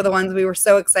you guys were the ones we were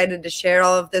so excited to share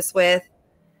all of this with.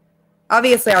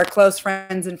 Obviously, our close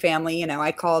friends and family.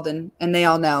 I called and they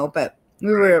all know, but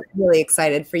we were really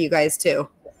excited for you guys too.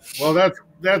 Well,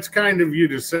 that's kind of you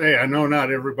to say. I know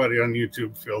not everybody on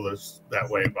YouTube feels that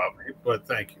way about me, but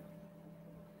thank you.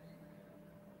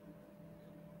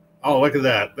 Oh, look at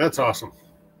that. That's awesome.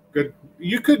 Good.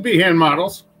 You could be hand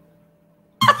models.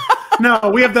 No,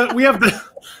 we have the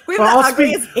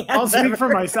I'll speak for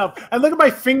myself. And look at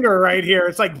my finger right here.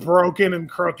 It's like broken and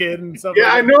crooked and stuff.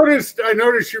 Yeah, I noticed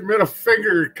your middle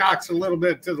finger cocks a little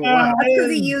bit to the left.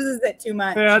 Because he uses it too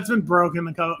much. Yeah, it's been broken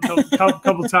a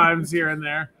couple times here and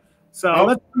there.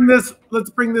 So let's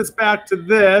bring this back to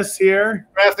this here.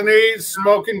 Bethany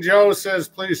Smoking Joe says,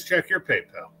 please check your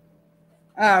PayPal.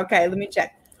 Oh, okay. Let me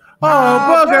check.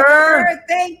 Oh, Booger.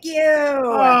 Thank you.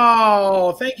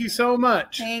 Oh, thank you so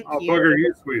much. Thank you. Booger,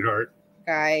 you sweetheart.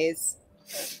 Guys.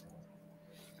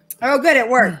 Oh, good. It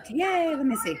worked. Yay. Let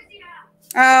me see.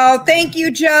 Oh, thank you,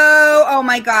 Joe. Oh,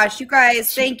 my gosh. You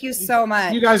guys, thank you so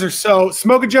much. You guys are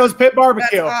Smoking Joe's Pit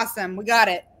Barbecue. That's awesome. We got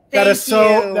it. That is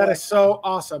so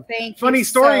awesome. Thank you. Funny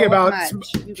story so about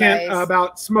much,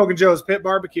 about Smoking Joe's Pit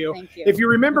Barbecue. Thank you. If you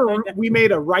remember, we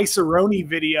made a rice-a-roni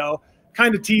video,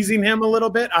 kind of teasing him a little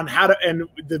bit on how to, and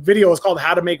the video was called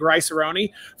 "How to Make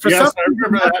Rice-a-Roni." Yes, I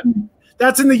remember that.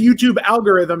 That's in the YouTube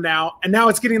algorithm now, and now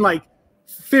it's getting like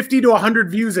 50 to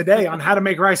 100 views a day on how to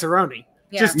make rice-a-roni.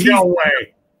 Yeah. Just no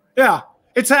way. Yeah,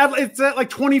 it's at like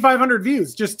 2,500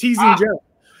 views, just teasing Joe.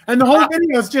 And the whole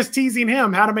video is just teasing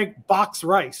him how to make box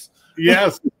rice.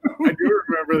 Yes, I do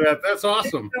remember that. That's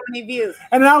awesome. So many views.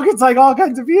 And now it gets like all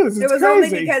kinds of views. It's it was crazy.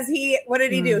 only because what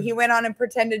did he do? He went on and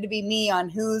pretended to be me on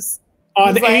who's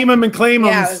Aim 'em and Claim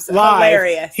 'em's live.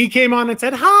 Hilarious. He came on and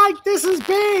said, "Hi, this is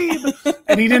Babe,"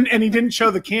 and he didn't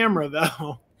show the camera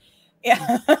though.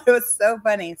 Yeah, it was so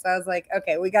funny. So I was like,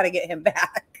 okay, we got to get him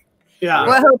back. Yeah.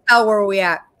 What hotel were we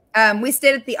at? We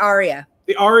stayed at the Aria.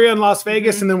 The Aria in Las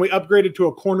Vegas, and then we upgraded to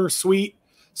a corner suite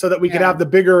so that we could have the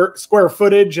bigger square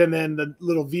footage and then the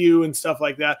little view and stuff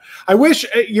like that. I wish,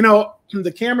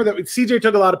 the camera that CJ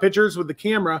took a lot of pictures with the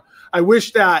camera. I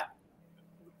wish that,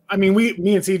 me and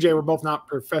CJ were both not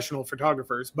professional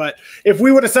photographers, but if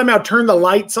we would have somehow turned the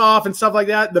lights off and stuff like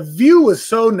that, the view was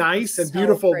so nice and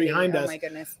beautiful behind us. Oh my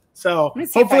goodness. So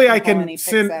hopefully I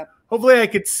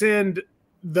could send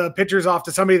the pictures off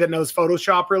to somebody that knows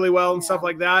Photoshop really well and stuff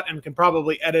like that, and can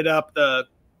probably edit up the,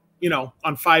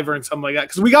 on Fiverr and something like that.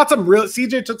 Because we got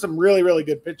CJ took some really, really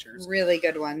good pictures. Really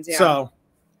good ones. Yeah. So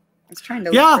I was trying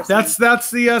to that's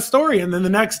the story. And then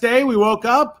the next day we woke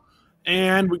up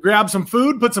and we grabbed some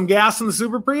food, put some gas in the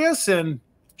Super Prius, and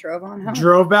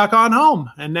drove back on home.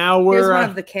 And now here's one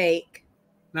of the cake.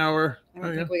 Now we're I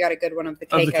don't think we got a good one of the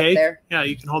cake up there. Yeah,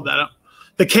 you can hold that up.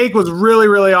 The cake was really,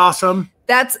 really awesome.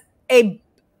 That's a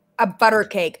butter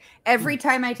cake. Every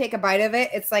time I take a bite of it,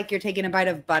 it's like you're taking a bite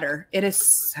of butter. It is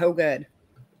so good.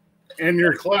 And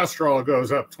your cholesterol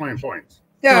goes up 20 points.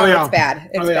 No, it's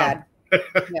bad. It's bad.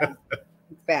 Yeah,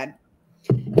 it's bad.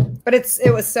 But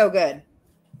it was so good.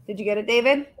 Did you get it,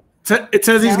 David? It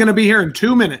says he's going to be here in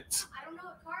 2 minutes. I don't know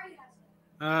what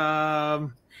car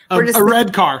he has. A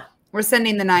red car. We're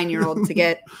sending the 9-year-old to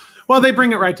get. Well, they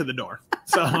bring it right to the door.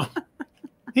 So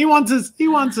he wants his.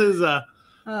 There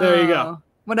you go.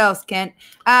 What else, Kent?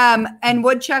 And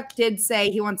Woodchuck did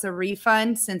say he wants a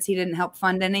refund since he didn't help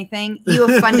fund anything. You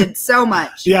have funded so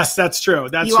much. Yes, that's true.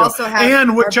 That's you true. Also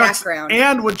have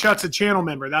Woodchuck's a channel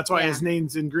member. That's why his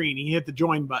name's in green. He hit the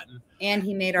join button. And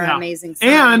he made our amazing sign.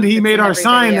 And he made our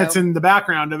sign that's in the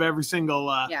background of every single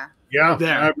yeah,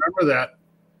 there. I remember that.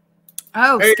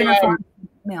 Oh, Skinner Farm.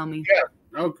 Mail me. Yeah.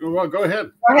 Oh, well, go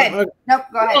ahead. Go ahead. Nope,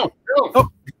 go ahead.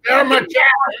 Oh,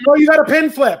 you got a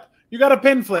pin flip. You got a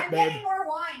pin flip, babe. More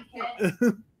wine,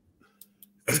 Kid.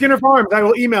 Skinner Farms, I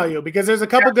will email you because there's a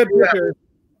couple good pictures.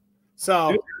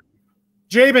 So,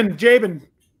 Jabin,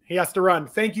 he has to run.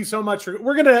 Thank you so much.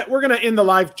 We're gonna end the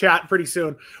live chat pretty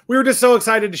soon. We were just so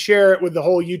excited to share it with the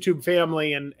whole YouTube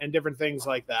family and different things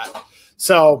like that.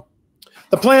 So,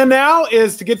 the plan now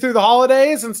is to get through the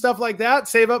holidays and stuff like that,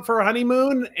 save up for a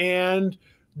honeymoon, and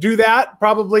do that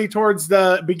probably towards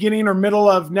the beginning or middle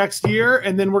of next year.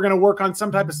 And then we're going to work on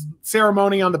some type of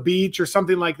ceremony on the beach or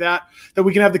something like that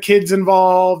we can have the kids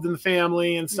involved and the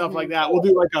family and stuff like that. We'll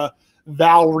do like a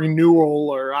vow renewal,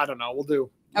 or I don't know. We'll do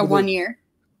 1 year.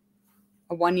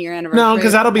 a 1-year anniversary. No,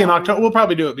 because that'll be in October. We'll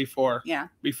probably do it before. Yeah.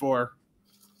 Before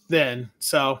then.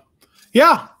 So,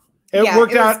 yeah. It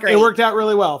worked out. It worked out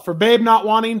really well for Babe not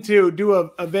wanting to do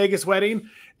a Vegas wedding.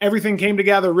 Everything came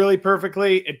together really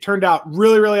perfectly. It turned out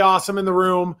really, really awesome in the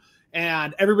room,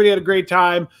 and everybody had a great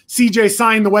time. CJ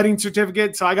signed the wedding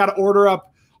certificate, so I got to order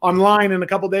up online in a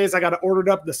couple days. I got to order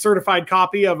up the certified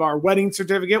copy of our wedding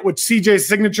certificate, which CJ's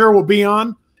signature will be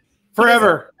on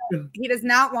forever. He does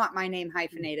not want my name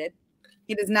hyphenated.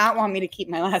 He does not want me to keep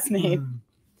my last name.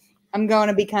 I'm going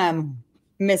to become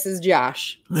Mrs.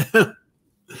 Josh.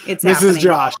 It's Mrs. happening.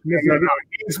 Josh.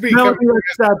 No,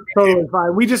 That's totally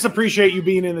fine. We just appreciate you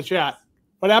being in the chat.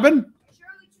 What happened?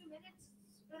 Surely 2 minutes.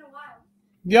 It's been a while.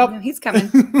 Yep. No, he's coming.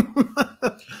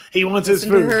 He wants his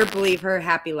Listen to food. her, believe her,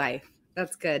 happy life.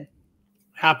 That's good.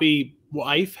 Happy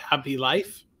wife, happy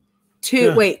life.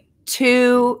 Wait,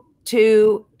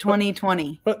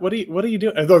 2020. What are you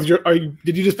doing? Are those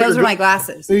did you just put Those your, are my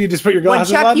glasses. Did you just put your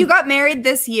glasses Chuck, on? you got married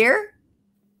this year?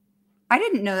 I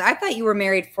didn't know that. I thought you were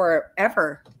married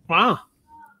forever. Wow.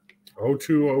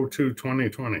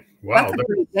 02/02/2020. Wow. That's a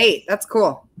great date. That's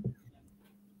cool.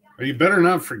 You better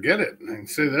not forget it. I can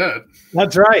say that.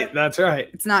 That's right. That's right.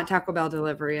 It's not Taco Bell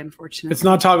delivery, unfortunately. It's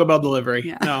not Taco Bell delivery.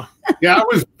 Yeah. No. Yeah, I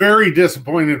was very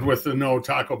disappointed with the no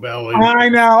Taco Bell. I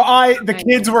know. The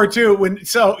kids were too.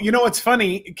 So you know what's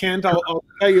funny, Kent? I'll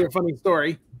tell you a funny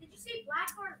story. Did you say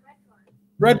black car or red car?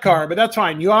 Red car, but that's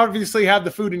fine. You obviously have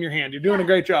the food in your hand. You're doing a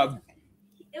great job.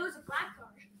 It was a black car.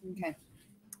 Okay.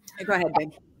 Hey, go ahead,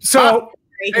 babe. So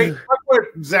Hey, look what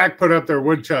Zach put up there,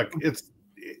 Woodchuck.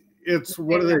 It's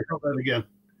what do they call that again?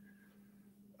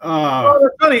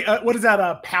 that's funny. What is that?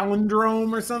 A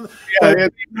palindrome or something? Yeah,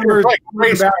 it's like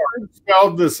race car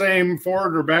spelled the same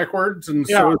forward or backwards, and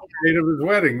so it's the date of his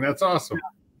wedding. That's awesome.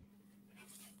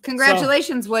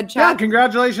 Congratulations, Woodchuck. Yeah,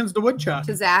 congratulations to Woodchuck.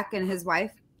 To Zach and his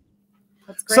wife.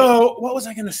 That's great. So what was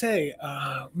I going to say?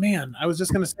 Man, I was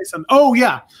just going to say something. Oh,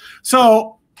 yeah.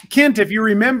 So Kent, if you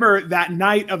remember that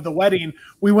night of the wedding,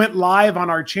 we went live on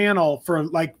our channel for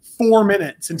like 4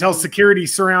 minutes until security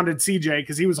surrounded CJ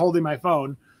because he was holding my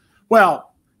phone.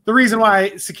 Well, the reason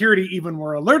why security even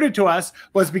were alerted to us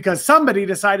was because somebody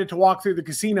decided to walk through the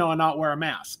casino and not wear a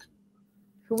mask.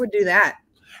 Who would do that?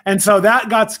 And so that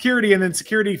got security, and then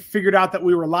security figured out that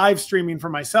we were live streaming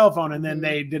from my cell phone, and then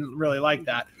they didn't really like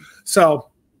that. So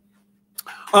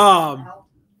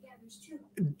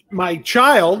my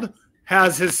child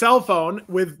has his cell phone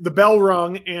with the bell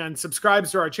rung and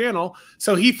subscribes to our channel.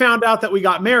 So he found out that we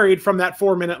got married from that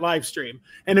 4-minute live stream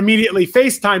and immediately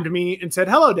FaceTimed me and said,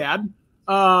 "Hello, Dad.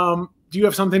 Do you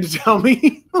have something to tell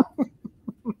me?"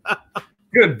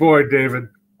 Good boy, David.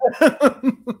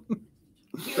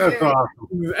 That's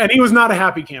awesome. And he was not a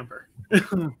happy camper.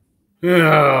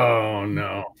 Oh,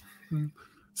 no.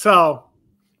 So.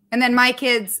 And then my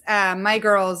kids, my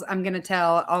girls, I'm going to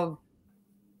tell, I'll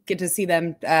get to see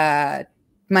them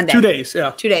Monday. 2 days,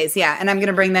 yeah. 2 days, yeah. And I'm going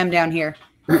to bring them down here.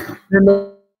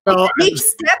 Meet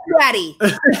stepdaddy.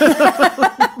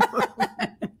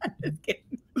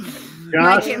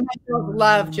 My girls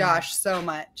love Josh so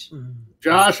much.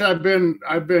 Josh, I've been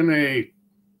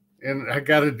and I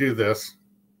got to do this.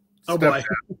 Oh boy.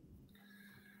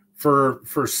 For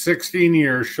 16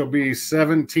 years, she'll be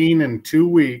 17 in 2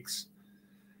 weeks.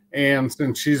 And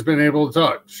since she's been able to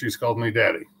talk, she's called me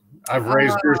daddy. I've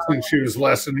raised her since she was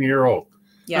less than a year old.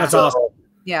 Yeah. That's awesome.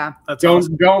 Yeah. That's don't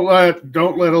awesome.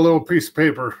 don't let a little piece of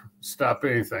paper stop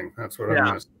anything. That's what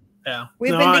I'm missing. Yeah.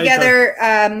 We've been together.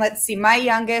 Let's see. My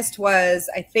youngest was,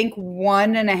 I think,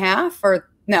 1.5 or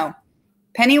no.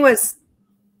 Penny was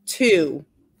 2.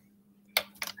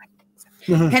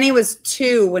 Penny was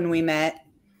 2 when we met.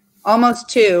 Almost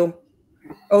 2.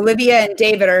 Olivia and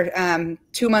David are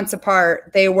 2 months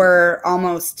apart. They were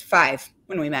almost 5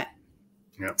 when we met.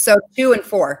 Yep. So 2 and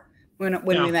 4 when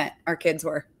we met. Our kids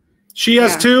were. She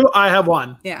has 2. I have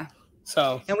 1. Yeah.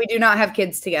 So. And we do not have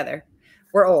kids together.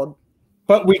 We're old.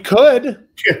 But we could.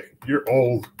 You're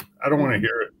old. I don't want to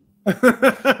hear it.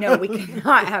 No, we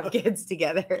cannot have kids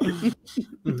together.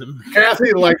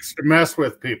 Kathy likes to mess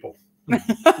with people.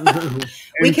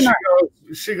 We cannot.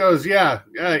 She goes, yeah,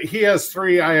 he has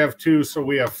 3, I have 2, so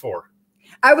we have 4.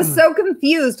 I was so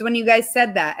confused when you guys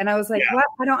said that. And I was like, what?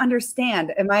 I don't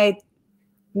understand. Am I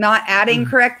not adding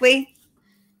correctly?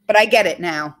 But I get it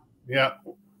now. Yeah.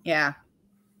 Yeah.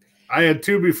 I had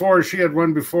 2 before, she had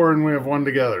 1 before, and we have 1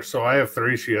 together. So I have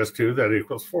 3, she has 2, that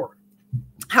equals 4.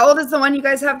 How old is the one you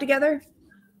guys have together?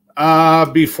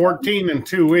 Be 14 in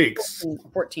 2 weeks.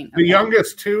 14. Okay. The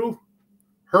youngest 2,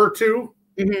 her 2,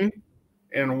 Mm-hmm.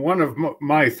 and one of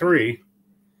my 3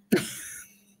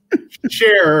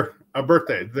 share a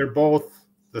birthday. They're both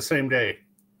the same day.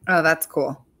 Oh, that's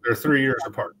cool. They're 3 years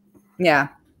apart. Yeah.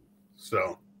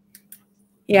 So.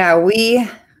 Yeah, we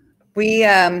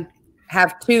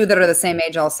have two that are the same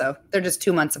age also. They're just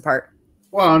 2 months apart.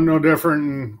 Well, no different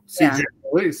than CJ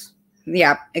Police.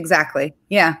 Yeah, exactly.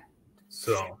 Yeah.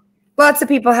 So. Lots of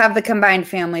people have the combined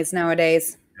families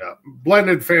nowadays. Yeah.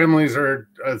 Blended families are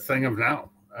a thing of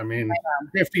now. I mean,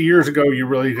 50 years ago, you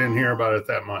really didn't hear about it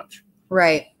that much.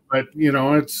 Right. But, you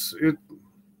know, it's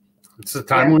the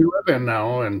time we live in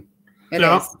now. And it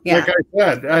is. Yeah. Like I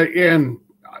said, and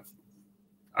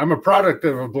I'm a product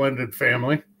of a blended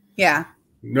family. Yeah.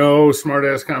 No smart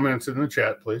ass comments in the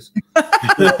chat, please.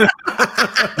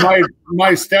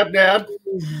 my stepdad,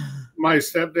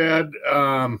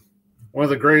 one of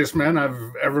the greatest men I've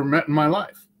ever met in my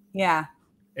life. Yeah.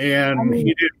 And he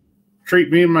didn't treat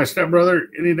me and my stepbrother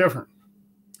any different.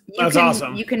 That's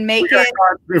awesome. You can make it.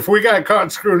 If we got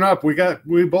caught screwing up, we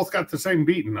both got the same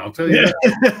beating. I'll tell you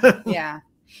that. Yeah.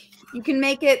 You can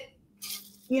make it,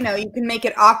 you know, you can make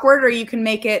it awkward or you can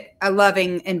make it a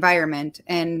loving environment.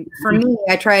 And for me,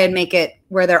 I try and make it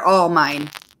where they're all mine.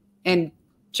 And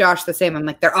Josh the same. I'm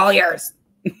like, they're all yours.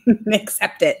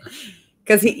 Accept it.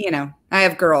 Because he, you know, I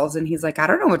have girls and he's like, I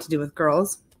don't know what to do with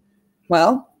girls.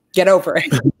 Well, get over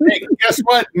it. Hey, guess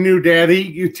what, new daddy?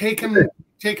 You take him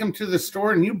to the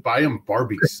store and you buy him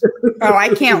Barbies. Oh, I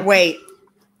can't wait.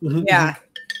 Yeah.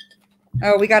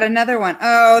 Oh, we got another one.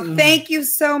 Oh, thank you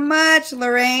so much,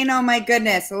 Lorraine. Oh, my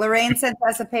goodness. Lorraine sent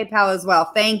us a PayPal as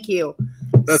well. Thank you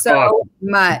so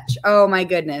much. Oh, my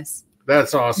goodness.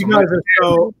 That's awesome. You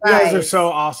guys are so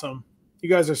awesome. You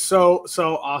guys are so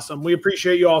awesome. We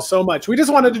appreciate you all so much. We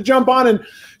just wanted to jump on and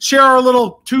share our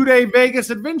little 2-day Vegas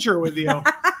adventure with you.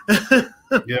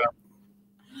 Yeah.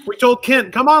 We told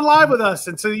Kent, come on live with us.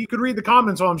 And so you could read the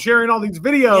comments while I'm sharing all these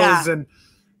videos and,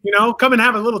 you know, come and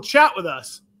have a little chat with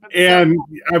us. And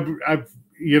I've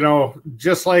you know,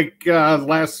 just like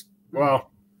earlier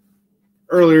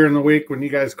in the week when you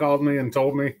guys called me and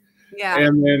told me. Yeah.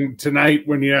 And then tonight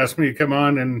when you asked me to come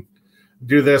on and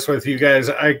do this with you guys,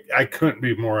 I couldn't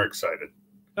be more excited.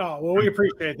 Oh, well, we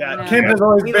appreciate that. Yeah. Kent has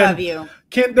always we been. Love you.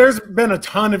 Kent, there's been a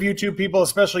ton of YouTube people,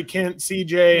 especially Kent,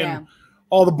 CJ, and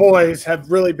all the boys have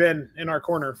really been in our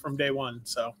corner from day one.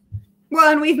 So,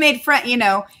 well, and we've made friends. You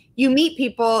know, you meet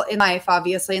people in life,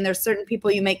 obviously, and there's certain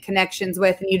people you make connections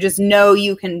with, and you just know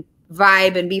you can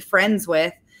vibe and be friends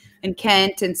with. And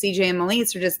Kent and CJ and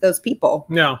Melise are just those people.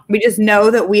 Yeah, we just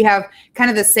know that we have kind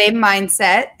of the same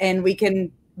mindset, and we can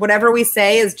whatever we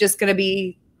say is just going to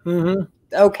be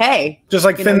okay. Just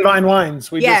like Thin Vine Wines.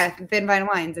 Thin Vine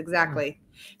Wines, exactly.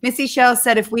 Missy Shell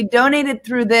said, if we donated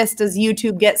through this, does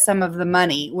YouTube get some of the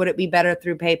money? Would it be better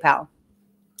through PayPal?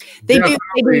 They do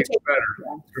take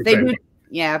 30%.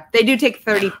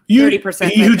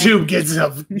 YouTube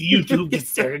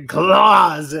gets their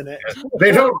claws in it.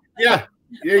 They don't. Yeah.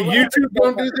 YouTube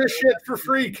don't do this shit for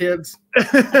free, kids.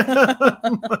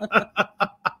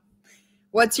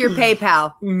 What's your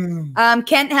PayPal?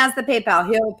 Kent has the Paypal.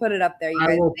 He'll put it up there.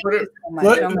 You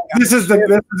guys, this is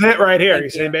it right here. You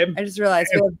see, babe? I just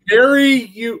realized.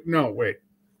 Harry, wait.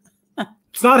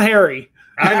 It's not Harry.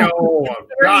 I know.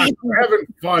 God, I'm having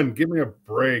fun. Give me a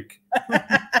break.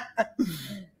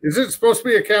 Is it supposed to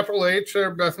be a capital H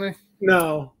there, Bethany?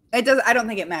 No. It does. I don't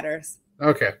think it matters.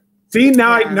 Okay. See,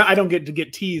 now I don't get to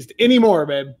get teased anymore,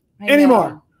 babe.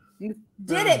 Anymore. You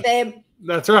did it, babe.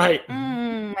 That's right.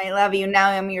 I love you. Now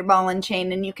I'm your ball and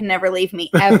chain, and you can never leave me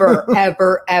ever,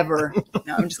 ever, ever.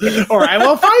 No, I'm just kidding. Or I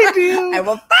will find you. I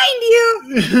will find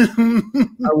you.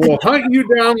 I will hunt you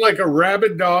down like a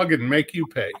rabid dog and make you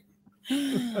pay.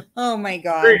 Oh my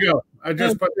God. There you go. I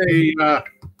just put the.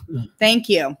 Thank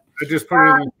you. I just put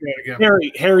it in the chat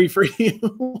again. Harry for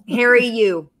you. Harry,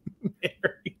 you.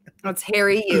 Harry. That's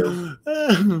Harry, you.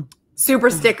 Super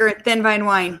sticker, Thin Vine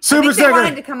Wine. Super sticker. They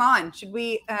wanted to come on. Should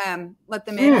we let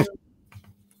them in?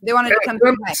 They wanted to come.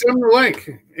 Send the link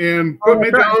and put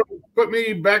me down. Put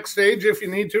me backstage if you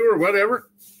need to, or whatever.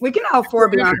 We can all four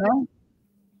be on there.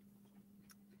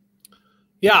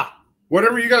 Yeah,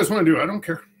 whatever you guys want to do, I don't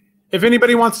care. If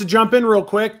anybody wants to jump in real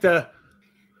quick to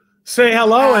say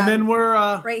hello, and then we're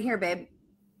right here, babe.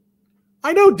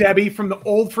 I know Debbie from the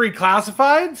old Free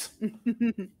Classifieds.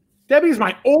 Debbie's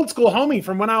my old school homie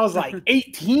from when I was like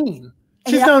 18.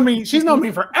 She's known me. She's known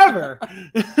me forever.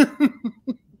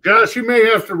 Josh, you may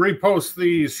have to repost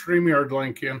the StreamYard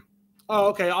link in. Oh,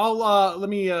 okay. I'll let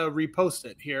me repost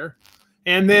it here,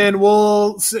 and then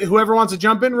we'll whoever wants to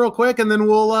jump in real quick, and then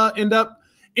we'll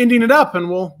ending it up, and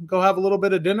we'll go have a little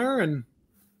bit of dinner, and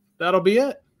that'll be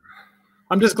it.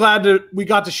 I'm just glad that we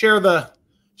got to share the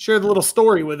little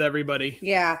story with everybody.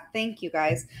 Yeah, thank you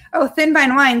guys. Oh, Thin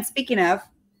Vine Wine. Speaking of.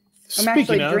 I'm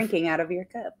actually drinking out of your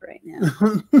cup right now.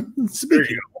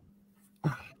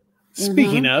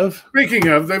 Speaking of,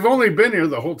 they've only been here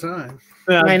the whole time.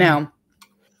 I know.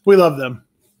 We love them.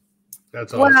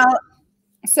 That's awesome. Well,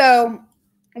 so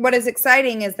what is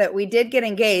exciting is that we did get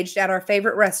engaged at our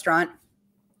favorite restaurant.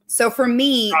 So for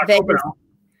me,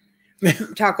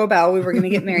 Taco Bell, we were going to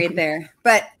get married there.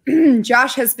 But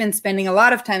Josh has been spending a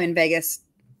lot of time in Vegas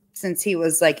since he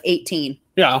was like 18.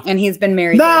 Yeah. And he's been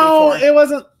married. No, it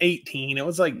wasn't 18. It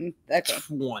was like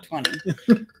 20.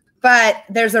 But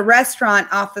there's a restaurant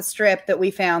off the strip that we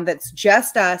found that's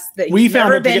just us that we've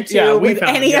never been to with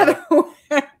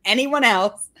anyone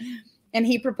else. And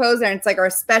he proposed there. And it's like our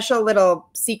special little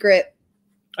secret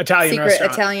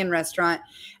Italian restaurant.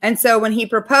 And so when he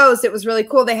proposed, it was really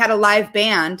cool. They had a live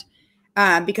band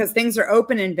because things are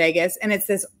open in Vegas. And it's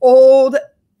this old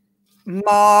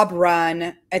mob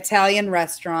run Italian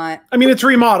restaurant. I mean, it's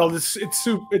remodeled.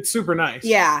 It's super nice.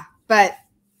 Yeah. But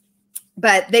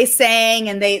they sang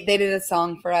and they did a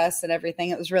song for us and everything.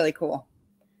 It was really cool.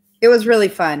 It was really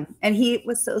fun. And he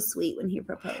was so sweet when he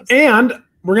proposed. And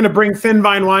we're going to bring Thin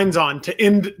Vine Wines on to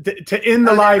end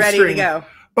the live stream. Ready to go.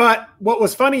 But what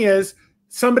was funny is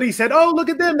somebody said, "Oh, look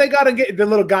at them. They got engaged." The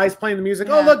little guys playing the music.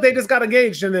 Yeah. "Oh, look, they just got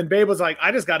engaged." And then Babe was like,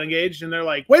 "I just got engaged." And they're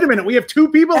like, "Wait a minute. We have two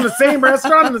people in the same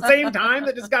restaurant at the same time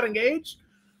that just got engaged?"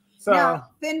 So no,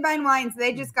 Thin Vine Wines,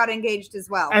 they just got engaged as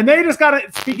well. And they just got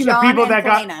it. Speaking of people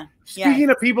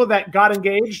that got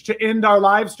engaged to end our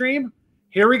live stream,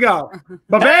 here we go.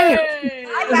 Bye-bye. Hey!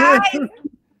 Hi, guys.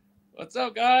 What's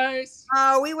up, guys?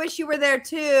 Oh, we wish you were there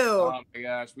too. Oh my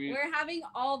gosh, we're having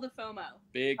all the FOMO.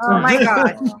 Big time. Oh my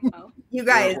gosh, you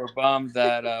guys. We're bummed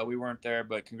that we weren't there,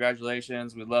 but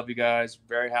congratulations. We love you guys.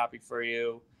 Very happy for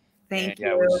you. Thank you.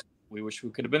 Yeah, we wish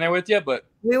we could have been there with you, but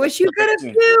we wish you could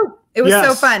have too. It was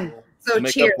so fun. So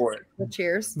we'll cheers.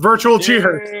 Cheers. Virtual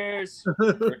cheers.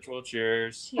 Virtual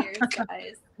cheers. Cheers,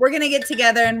 guys. We're going to get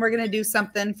together and we're going to do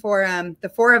something for the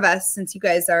four of us since you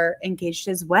guys are engaged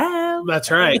as well. That's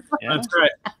right. Yeah. That's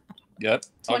right. Yep.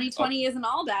 2020 isn't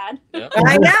all bad. Yep.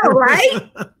 I know,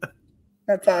 right?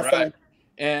 That's awesome. Right.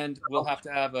 And we'll have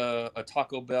to have a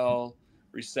Taco Bell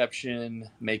reception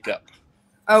makeup.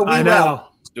 Oh, we will.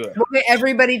 Let's do it. We'll get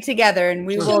everybody together and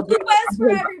we will do Chalupas for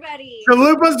everybody.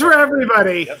 Chalupas for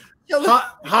everybody. Yep.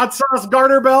 Hot sauce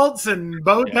garter belts and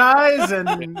bow ties,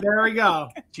 and there we go.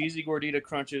 Cheesy gordita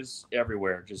crunches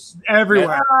everywhere, just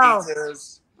everywhere.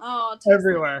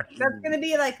 Everywhere. That's gonna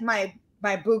be like my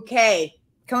bouquet.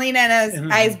 Kalina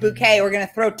and I's bouquet. We're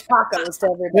gonna throw tacos to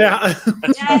everybody. Yeah.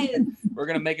 Yes. We're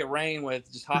gonna make it rain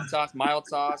with just hot sauce, mild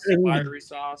sauce, fiery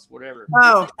sauce, whatever.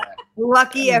 Oh,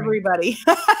 lucky everybody.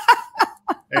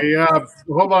 Hey,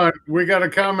 hold on. We got a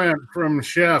comment from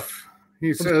Chef.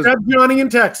 He says, Johnny in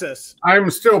Texas. "I'm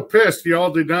still pissed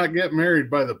y'all did not get married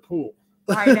by the pool."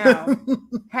 I know.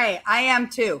 Hey, I am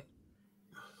too.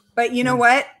 But you know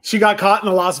what? She got caught in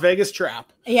the Las Vegas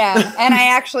trap. Yeah. And I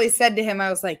actually said to him, I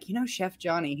was like, Chef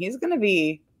Johnny, he's going to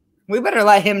be, we better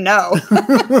let him know.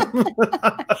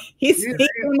 He's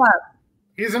speaking up.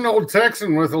 He's an old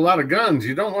Texan with a lot of guns.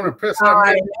 You don't want to piss that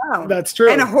I man. know. That's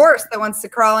true. And a horse that wants to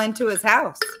crawl into his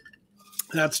house.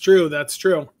 That's true. That's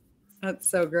true. That's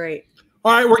so great.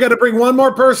 All right, we're going to bring one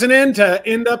more person in to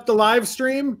end up the live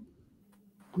stream.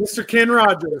 Mr. Ken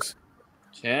Rogers.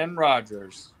 Ken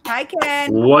Rogers. Hi,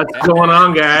 Ken. What's going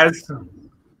on, guys?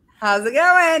 How's it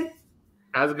going?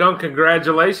 How's it going?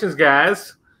 Congratulations,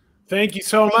 guys. Thank you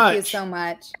so much. Thank you so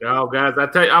much. Oh, guys, I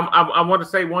tell you, I want to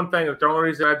say one thing. That's the only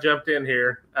reason I jumped in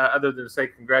here, other than to say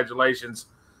congratulations.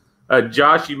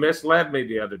 Josh, you misled me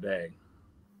the other day.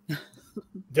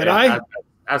 Did I?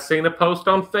 I seen a post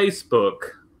on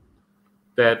Facebook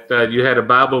that you had a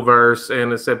Bible verse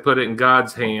and it said put it in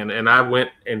God's hand, and I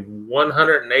went in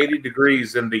 180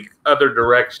 degrees in the other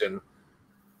direction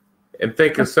and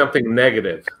thinking something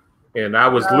negative. And I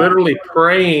was literally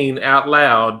praying out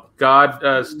loud,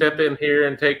 God, step in here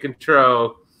and take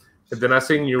control. And then I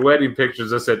seen your wedding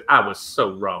pictures. I said, I was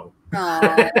so wrong.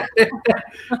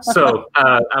 So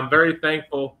I'm very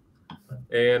thankful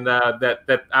and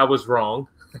that I was wrong.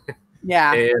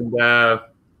 Yeah.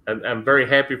 And I'm very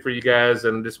happy for you guys,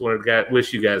 and just want to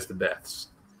wish you guys the best.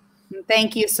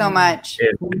 Thank you so much. Yeah,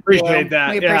 we appreciate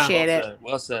that. We appreciate it.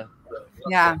 Well said.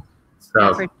 Yeah. So, I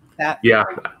appreciate that. Yeah.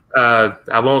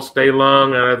 I won't stay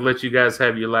long. I'll let you guys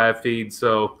have your live feed.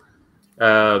 So,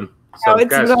 guys,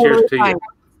 cheers to you.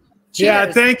 Cheers.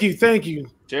 Yeah, thank you. Thank you.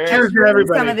 Cheers to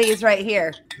everybody. Some of these right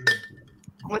here.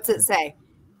 What's it say?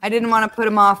 I didn't want to put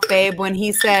him off, Babe, when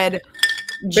he said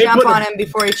jump on him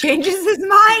before he changes his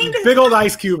mind. Big old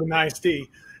ice cube and iced tea.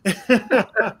 I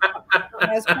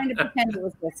was trying to pretend it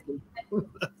was whiskey.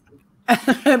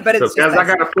 But it's guys, I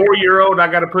got a 4-year-old I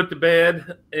got to put to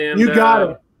bed. And You got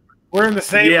it. We're in the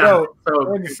same boat. So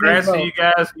congrats to you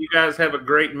guys. You guys have a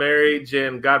great marriage,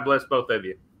 and God bless both of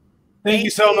you. Thank you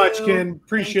so much, Ken.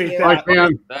 Appreciate that.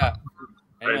 Bye,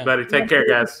 Everybody, take care,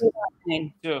 guys.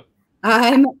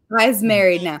 I'm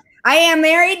married now. I am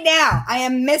married now. I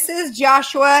am Mrs.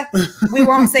 Joshua. We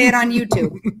won't say it on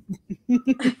YouTube.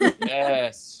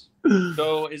 Yes.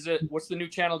 So what's the new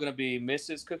channel going to be?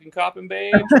 Mrs. Cooking Cop and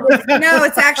Babe? No,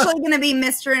 it's actually going to be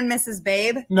Mr. and Mrs.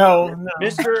 Babe. No.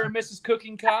 Mr. and Mrs.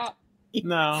 Cooking Cop?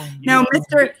 No,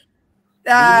 Mr.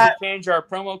 We need to change our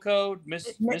promo code,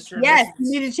 Mr. Yes,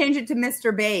 you need to change it to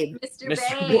Mr. Babe.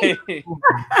 Mr. Babe.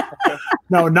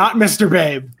 No, not Mr.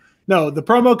 Babe. No, the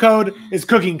promo code is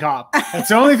Cooking Cop. That's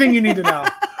the only thing you need to know.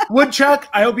 Woodchuck,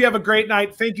 I hope you have a great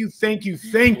night. Thank you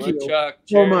Woodchuck,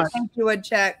 so much. Thank you,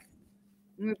 Woodchuck.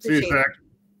 See you, Zach.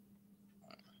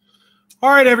 All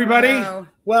right, everybody. Wow.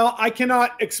 Well, I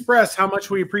cannot express how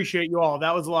much we appreciate you all.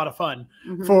 That was a lot of fun.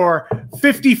 For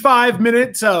 55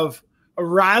 minutes of a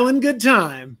riling good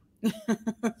time.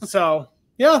 So,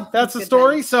 yeah, that's the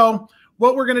story. Time. So,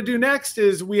 what we're going to do next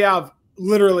is we have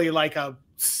literally like a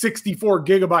 64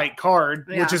 gigabyte card,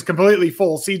 which is completely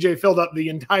full. CJ filled up the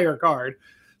entire card.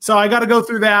 So I got to go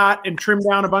through that and trim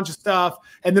down a bunch of stuff.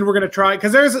 And then we're going to try,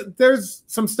 because there's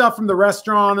some stuff from the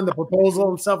restaurant and the proposal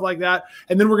and stuff like that.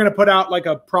 And then we're going to put out like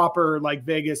a proper like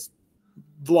Vegas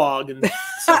vlog and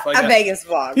stuff like that. A Vegas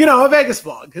vlog. You know, a Vegas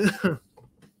vlog.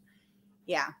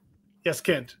 Yeah. Yes,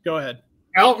 Kent, go ahead.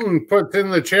 Elton puts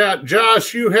in the chat,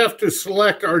 Josh, you have to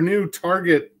select our new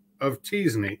target of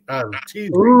teasing.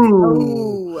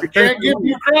 Ooh. We can't give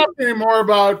you crap anymore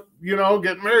about,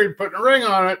 getting married, putting a ring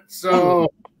on it. So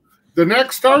the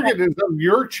next target is of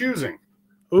your choosing.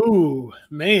 Ooh,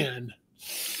 man.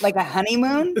 Like a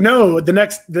honeymoon? No, the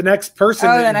next person.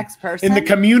 Oh, the next person in the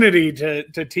community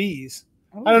to tease.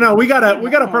 Ooh. I don't know. We gotta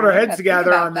put our heads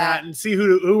together on that and see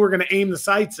who we're gonna aim the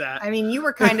sights at. I mean, you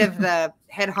were kind of the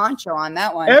head honcho on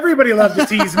that one. Everybody loved to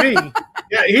tease me.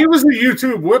 Yeah, he was a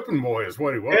YouTube whipping boy, is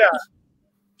what he was.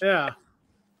 Yeah.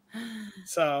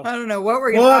 So I don't know what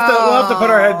we're gonna. We'll have to put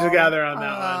our heads together on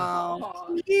that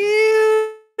one.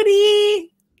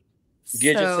 Beauty.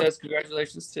 Gidget says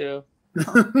congratulations too.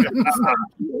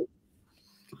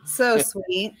 So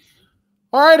sweet.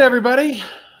 All right, everybody.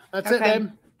 That's it, babe.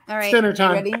 All right. It's dinner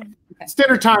time. Ready? Okay. It's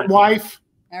dinner time, wife.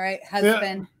 All right,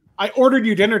 husband. I ordered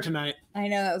you dinner tonight. I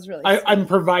know that was really. I'm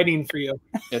providing for you.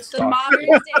 It's Mother's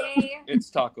Day. It's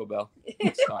Taco Bell.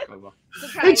 It's Taco Bell.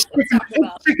 It's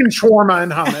chicken shawarma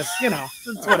and hummus.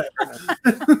 It's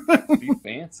whatever. Be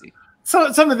fancy.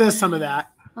 So some of this, some of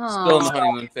that. Still in the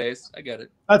honeymoon phase. I get it.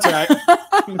 That's right.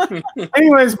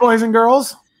 Anyways, boys and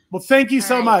girls, well, thank you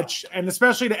so much, and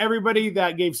especially to everybody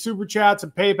that gave super chats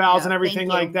and PayPals and everything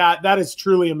like that. That is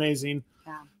truly amazing.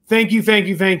 Thank you.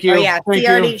 Oh, yeah.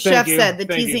 Chef said the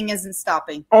teasing isn't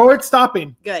stopping. Oh, it's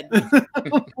stopping. Good.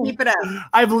 Keep it up.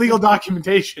 I have legal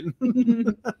documentation.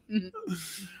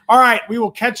 All right. We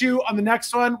will catch you on the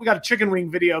next one. We got a chicken wing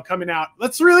video coming out.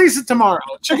 Let's release it tomorrow.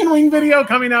 Chicken wing video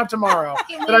coming out tomorrow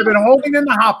that I've been holding in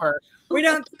the hopper. We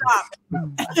don't stop.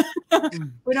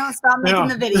 We don't stop making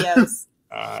the videos.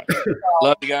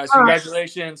 Love you guys.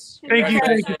 Congratulations. Thank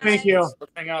you.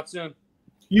 Let's hang out soon.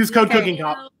 Use code Cooking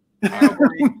Cop.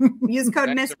 Use code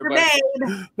Mr. Babe.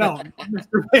 No,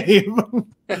 Mr. Babe.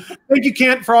 Thank you,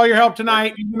 Kent, for all your help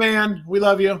tonight. You man, we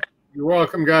love you. You're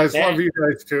welcome, guys. Love you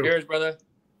guys too. Cheers, brother.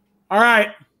 All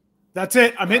right. That's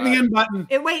it. I'm hitting the end button.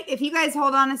 Wait, if you guys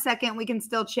hold on a second, we can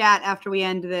still chat after we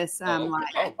end this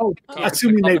live.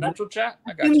 Assuming they chat.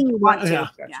 Assuming you want to.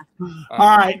 Yeah.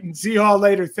 All right. See you all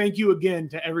later. Thank you again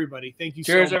to everybody. Thank you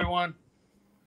Cheers, so much. Everyone.